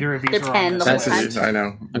that pin. neither of these their are on pen the this whole list. time. I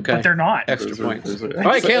know. Okay. But they're not. Extra point. All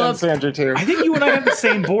right, Caleb. Sandra too. I think you and I have the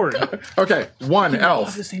same board. Okay, 1 Have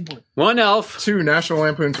Elf. the same board. 1 elf. 2 National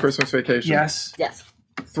Lampoon's Christmas Vacation. Yes. Yes.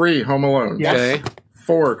 3 Home Alone. Yes. Okay.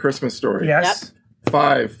 4 Christmas Story. Yes.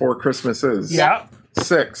 5 Four Christmases. Yeah.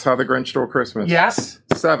 6 How the Grinch Stole Christmas. Yes.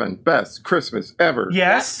 7 Best Christmas Ever.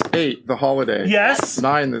 Yes. 8 The Holiday. Yes.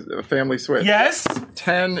 9 The Family Switch. Yes.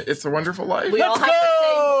 10 It's a Wonderful Life. We all Let's have the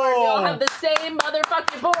same board. We all go! have the same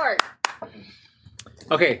motherfucking board.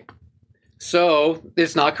 Okay. So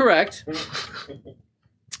it's not correct.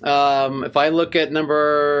 If I look at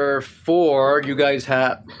number 4, you guys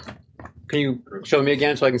have. Can you show me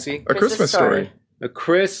again so I can see? A Christmas Story. A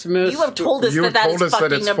Christmas. You have told us You that have is told us that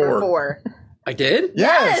fucking it's number 4. 4. I did?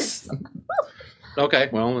 Yes. Okay.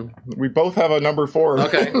 Well. We both have a number 4.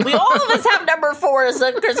 Okay. We all of us have number 4 as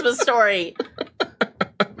a Christmas story.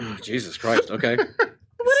 Oh, Jesus Christ. Okay.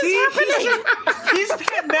 What is happening? He's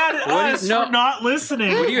getting mad at What do you- us no. for not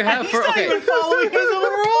listening. What do you have He's for- not okay. even following his own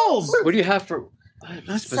rules. What do you have for?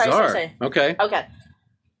 That's Sorry, bizarre. sorry. Okay. Okay.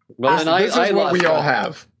 Well, then This I is what lost we all that.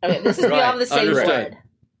 have. Okay, this is we all have the same Understood.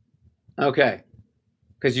 board. Okay.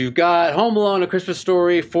 Because you've got Home Alone, A Christmas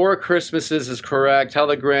Story, 4 Christmases is correct, How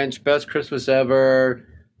the Grinch, Best Christmas Ever,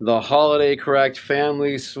 The Holiday correct,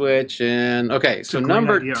 Family Switch, and... Okay, so Great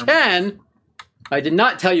number idea. 10, I did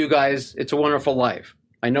not tell you guys It's a Wonderful Life.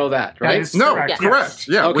 I know that, That right? is No, correct. correct.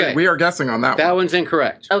 Yeah, Okay. we are guessing on that, That one. one's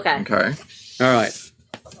incorrect. Okay. Okay. All right,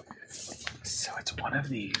 So it's one of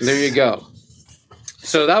these. there you go.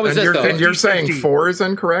 So that was And it, though. you're saying 50. 4 is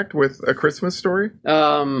incorrect with A Christmas Story?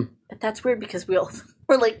 But that's weird because we all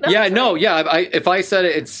were like, no. yeah, it's no, right. yeah. If I said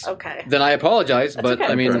it, it's... Okay. Then I apologize, That's but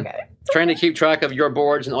okay. I mean... It's okay. Trying to keep track of your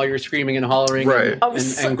boards and all your screaming and hollering Right. Oh,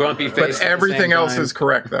 and grumpy face. But at the everything same else time. is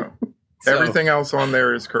correct, though. So- Everything else on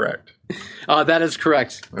there is correct. That is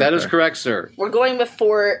correct. That is Okay. correct, sir. We're going with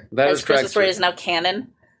 4 That as is correct, Christmas story sir. is now canon.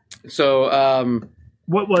 So,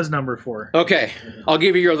 What was number 4? okay. I'll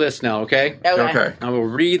give you your list now, okay? Okay. I will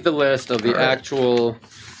read the list of the All right. actual...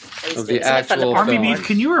 Of the actual Army film. Beef,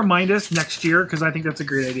 can you remind us next year? Because I think that's a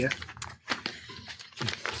great idea.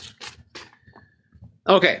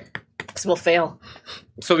 Okay. Because we'll fail.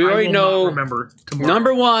 So we I already will not know... remember tomorrow.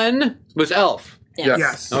 Number 1 was Elf. Yes.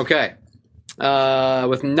 Yes. Okay.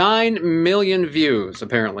 With 9 million views,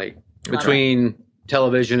 apparently, between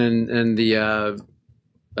television and the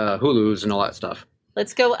Hulus and all that stuff.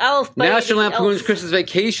 Let's go Elf. Baby, National Lampoon's Elf. Christmas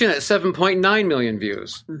Vacation at 7.9 million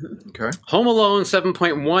views. Okay. Home Alone,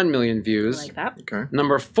 7.1 million I views. like that. Okay.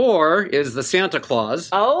 Number 4 is The Santa Claus.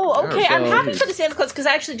 Oh, okay. I'm so- happy for the Santa Claus because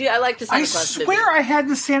I actually do. I like the Santa I Claus swear I had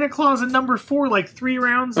the Santa Claus at number 4 like 3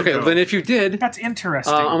 rounds Okay, ago. then if you did, That's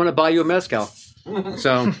interesting. I'm going to buy you a mezcal.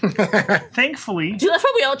 So, Thankfully, Do you love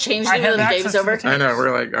how we all changed I it have when access Dave's to over? the I know.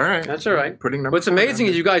 We're like, all right. that's all right. Putting number What's 4 amazing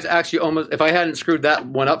down is you guys actually almost, if I hadn't screwed that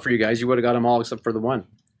one up for you guys, you would have got them all except for the one.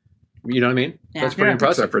 You know what I mean? Yeah. That's pretty Yeah.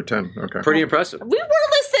 impressive. Except for 10. Okay. Pretty impressive. We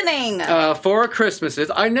were listening. 4 Christmases.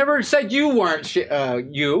 I never said you weren't.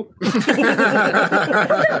 You,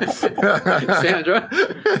 Sandra.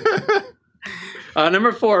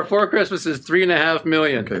 Number 4, Four Christmases, 3.5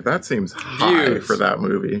 million. Okay, that seems high Views. for that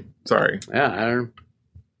movie. Sorry. Yeah, I don't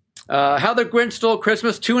know. How the Grinch Stole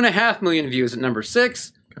Christmas, 2.5 million views at number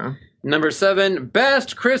 6. Okay. Number 7,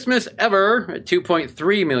 Best Christmas Ever at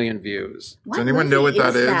 2.3 million views. What Does anyone know what movie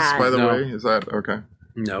that is, by the No. way? Is that okay?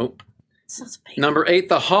 Nope. Sounds big. Number 8,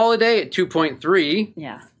 The Holiday at 2.3.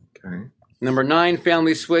 Yeah. Okay. Number 9,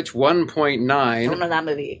 Family Switch, 1.9. I don't know that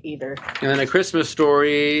movie either. And then A Christmas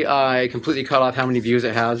Story, I completely cut off how many views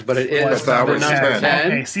it has, but it is That the was number 10. 10.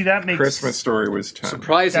 Okay, see that makes Christmas Story was 10.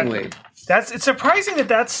 Surprisingly. It's surprising that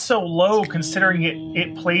that's so low considering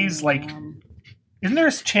it plays like. Isn't there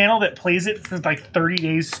a channel that plays it for like 30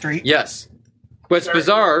 days straight? Yes. What's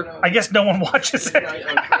bizarre, I guess no one watches it.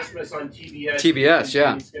 On Christmas on TBS. TBS,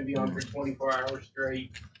 yeah. It's going to be on for 24 hours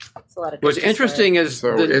straight. It's a lot of what's Christmas interesting is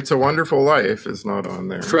So It's a Wonderful Life is not on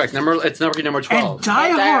there. correct. It's number 12. And Die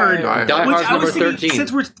Hard. Die Which Hard's I was number thinking, 13.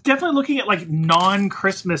 since we're definitely looking at like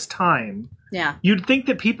non-Christmas time, Yeah. you'd think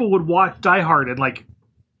that people would watch Die Hard in like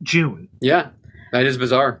June. Yeah, that is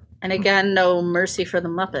bizarre. And again, no mercy for the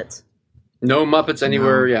Muppets. No Muppets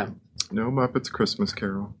anywhere, yeah. No Muppets Christmas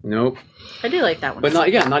Carol. Nope. I do like that one. But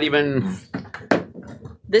not even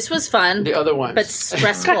This was fun, the other ones. but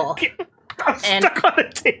stressful. I'm And- stuck on the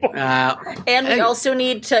table. And we also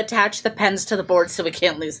need to attach the pens to the board so we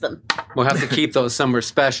can't lose them. We'll have to keep those somewhere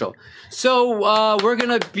special. So we're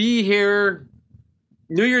going to be here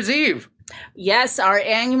New Year's Eve. Yes, our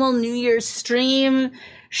annual New Year's stream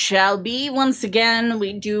shall be once again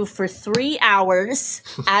we do for 3 hours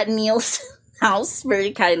at Neil's house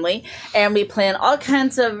very kindly, and we plan all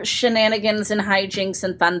kinds of shenanigans and hijinks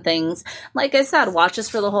and fun things. Like I said, watch us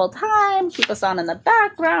for the whole time, keep us on in the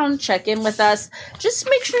background, check in with us. Just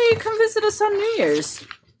make sure you come visit us on New Year's.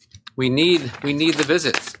 We need the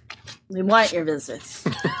visits. We want your visits.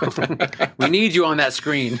 We need you on that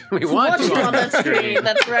screen. We want you on that screen.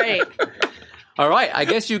 That's right. All right, I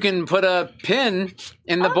guess you can put a pin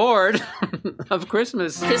in the board of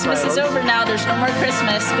Christmas. Christmas is over now. There's no more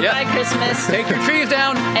Christmas. Goodbye, Christmas. Take your trees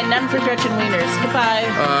down. And none for Gretchen Wieners. Goodbye.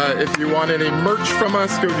 If you want any merch from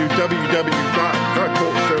us, go to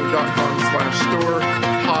www.thecultshow.com/store.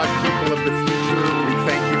 Pod people of the future, we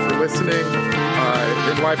thank you for listening.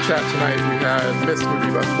 In live chat tonight, we had Miss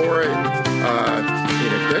Movie Buff Bore,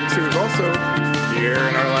 Nina Dix, who is also here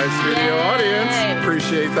in our live studio audience.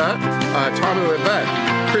 Appreciate that. Tommy Levette,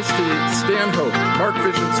 Christy Stanhope, Mark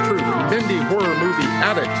Vision's Truth, Mindy Horror Movie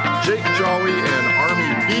Addict, Jake Jolly, and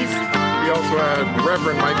Army Beef. We also had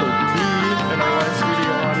Reverend Michael B. in our live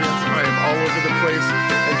studio audience. I am all over the place.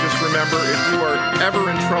 And just remember, if you are ever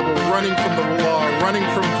in trouble running from the law, running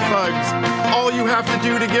from thugs, all you have to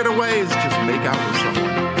do to get away is just make out with someone.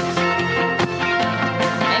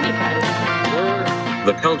 Anybody.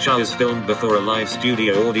 The Culture is filmed before a live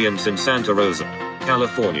studio audience in Santa Rosa,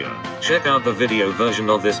 California. Check out the video version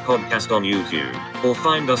of this podcast on YouTube, or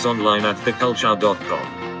find us online at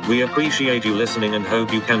theculture.com. We appreciate you listening and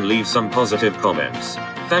hope you can leave some positive comments.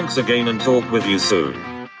 Thanks again and talk with you soon.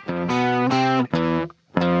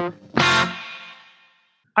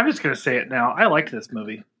 I'm just going to say it now. I liked this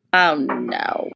movie. Oh, no.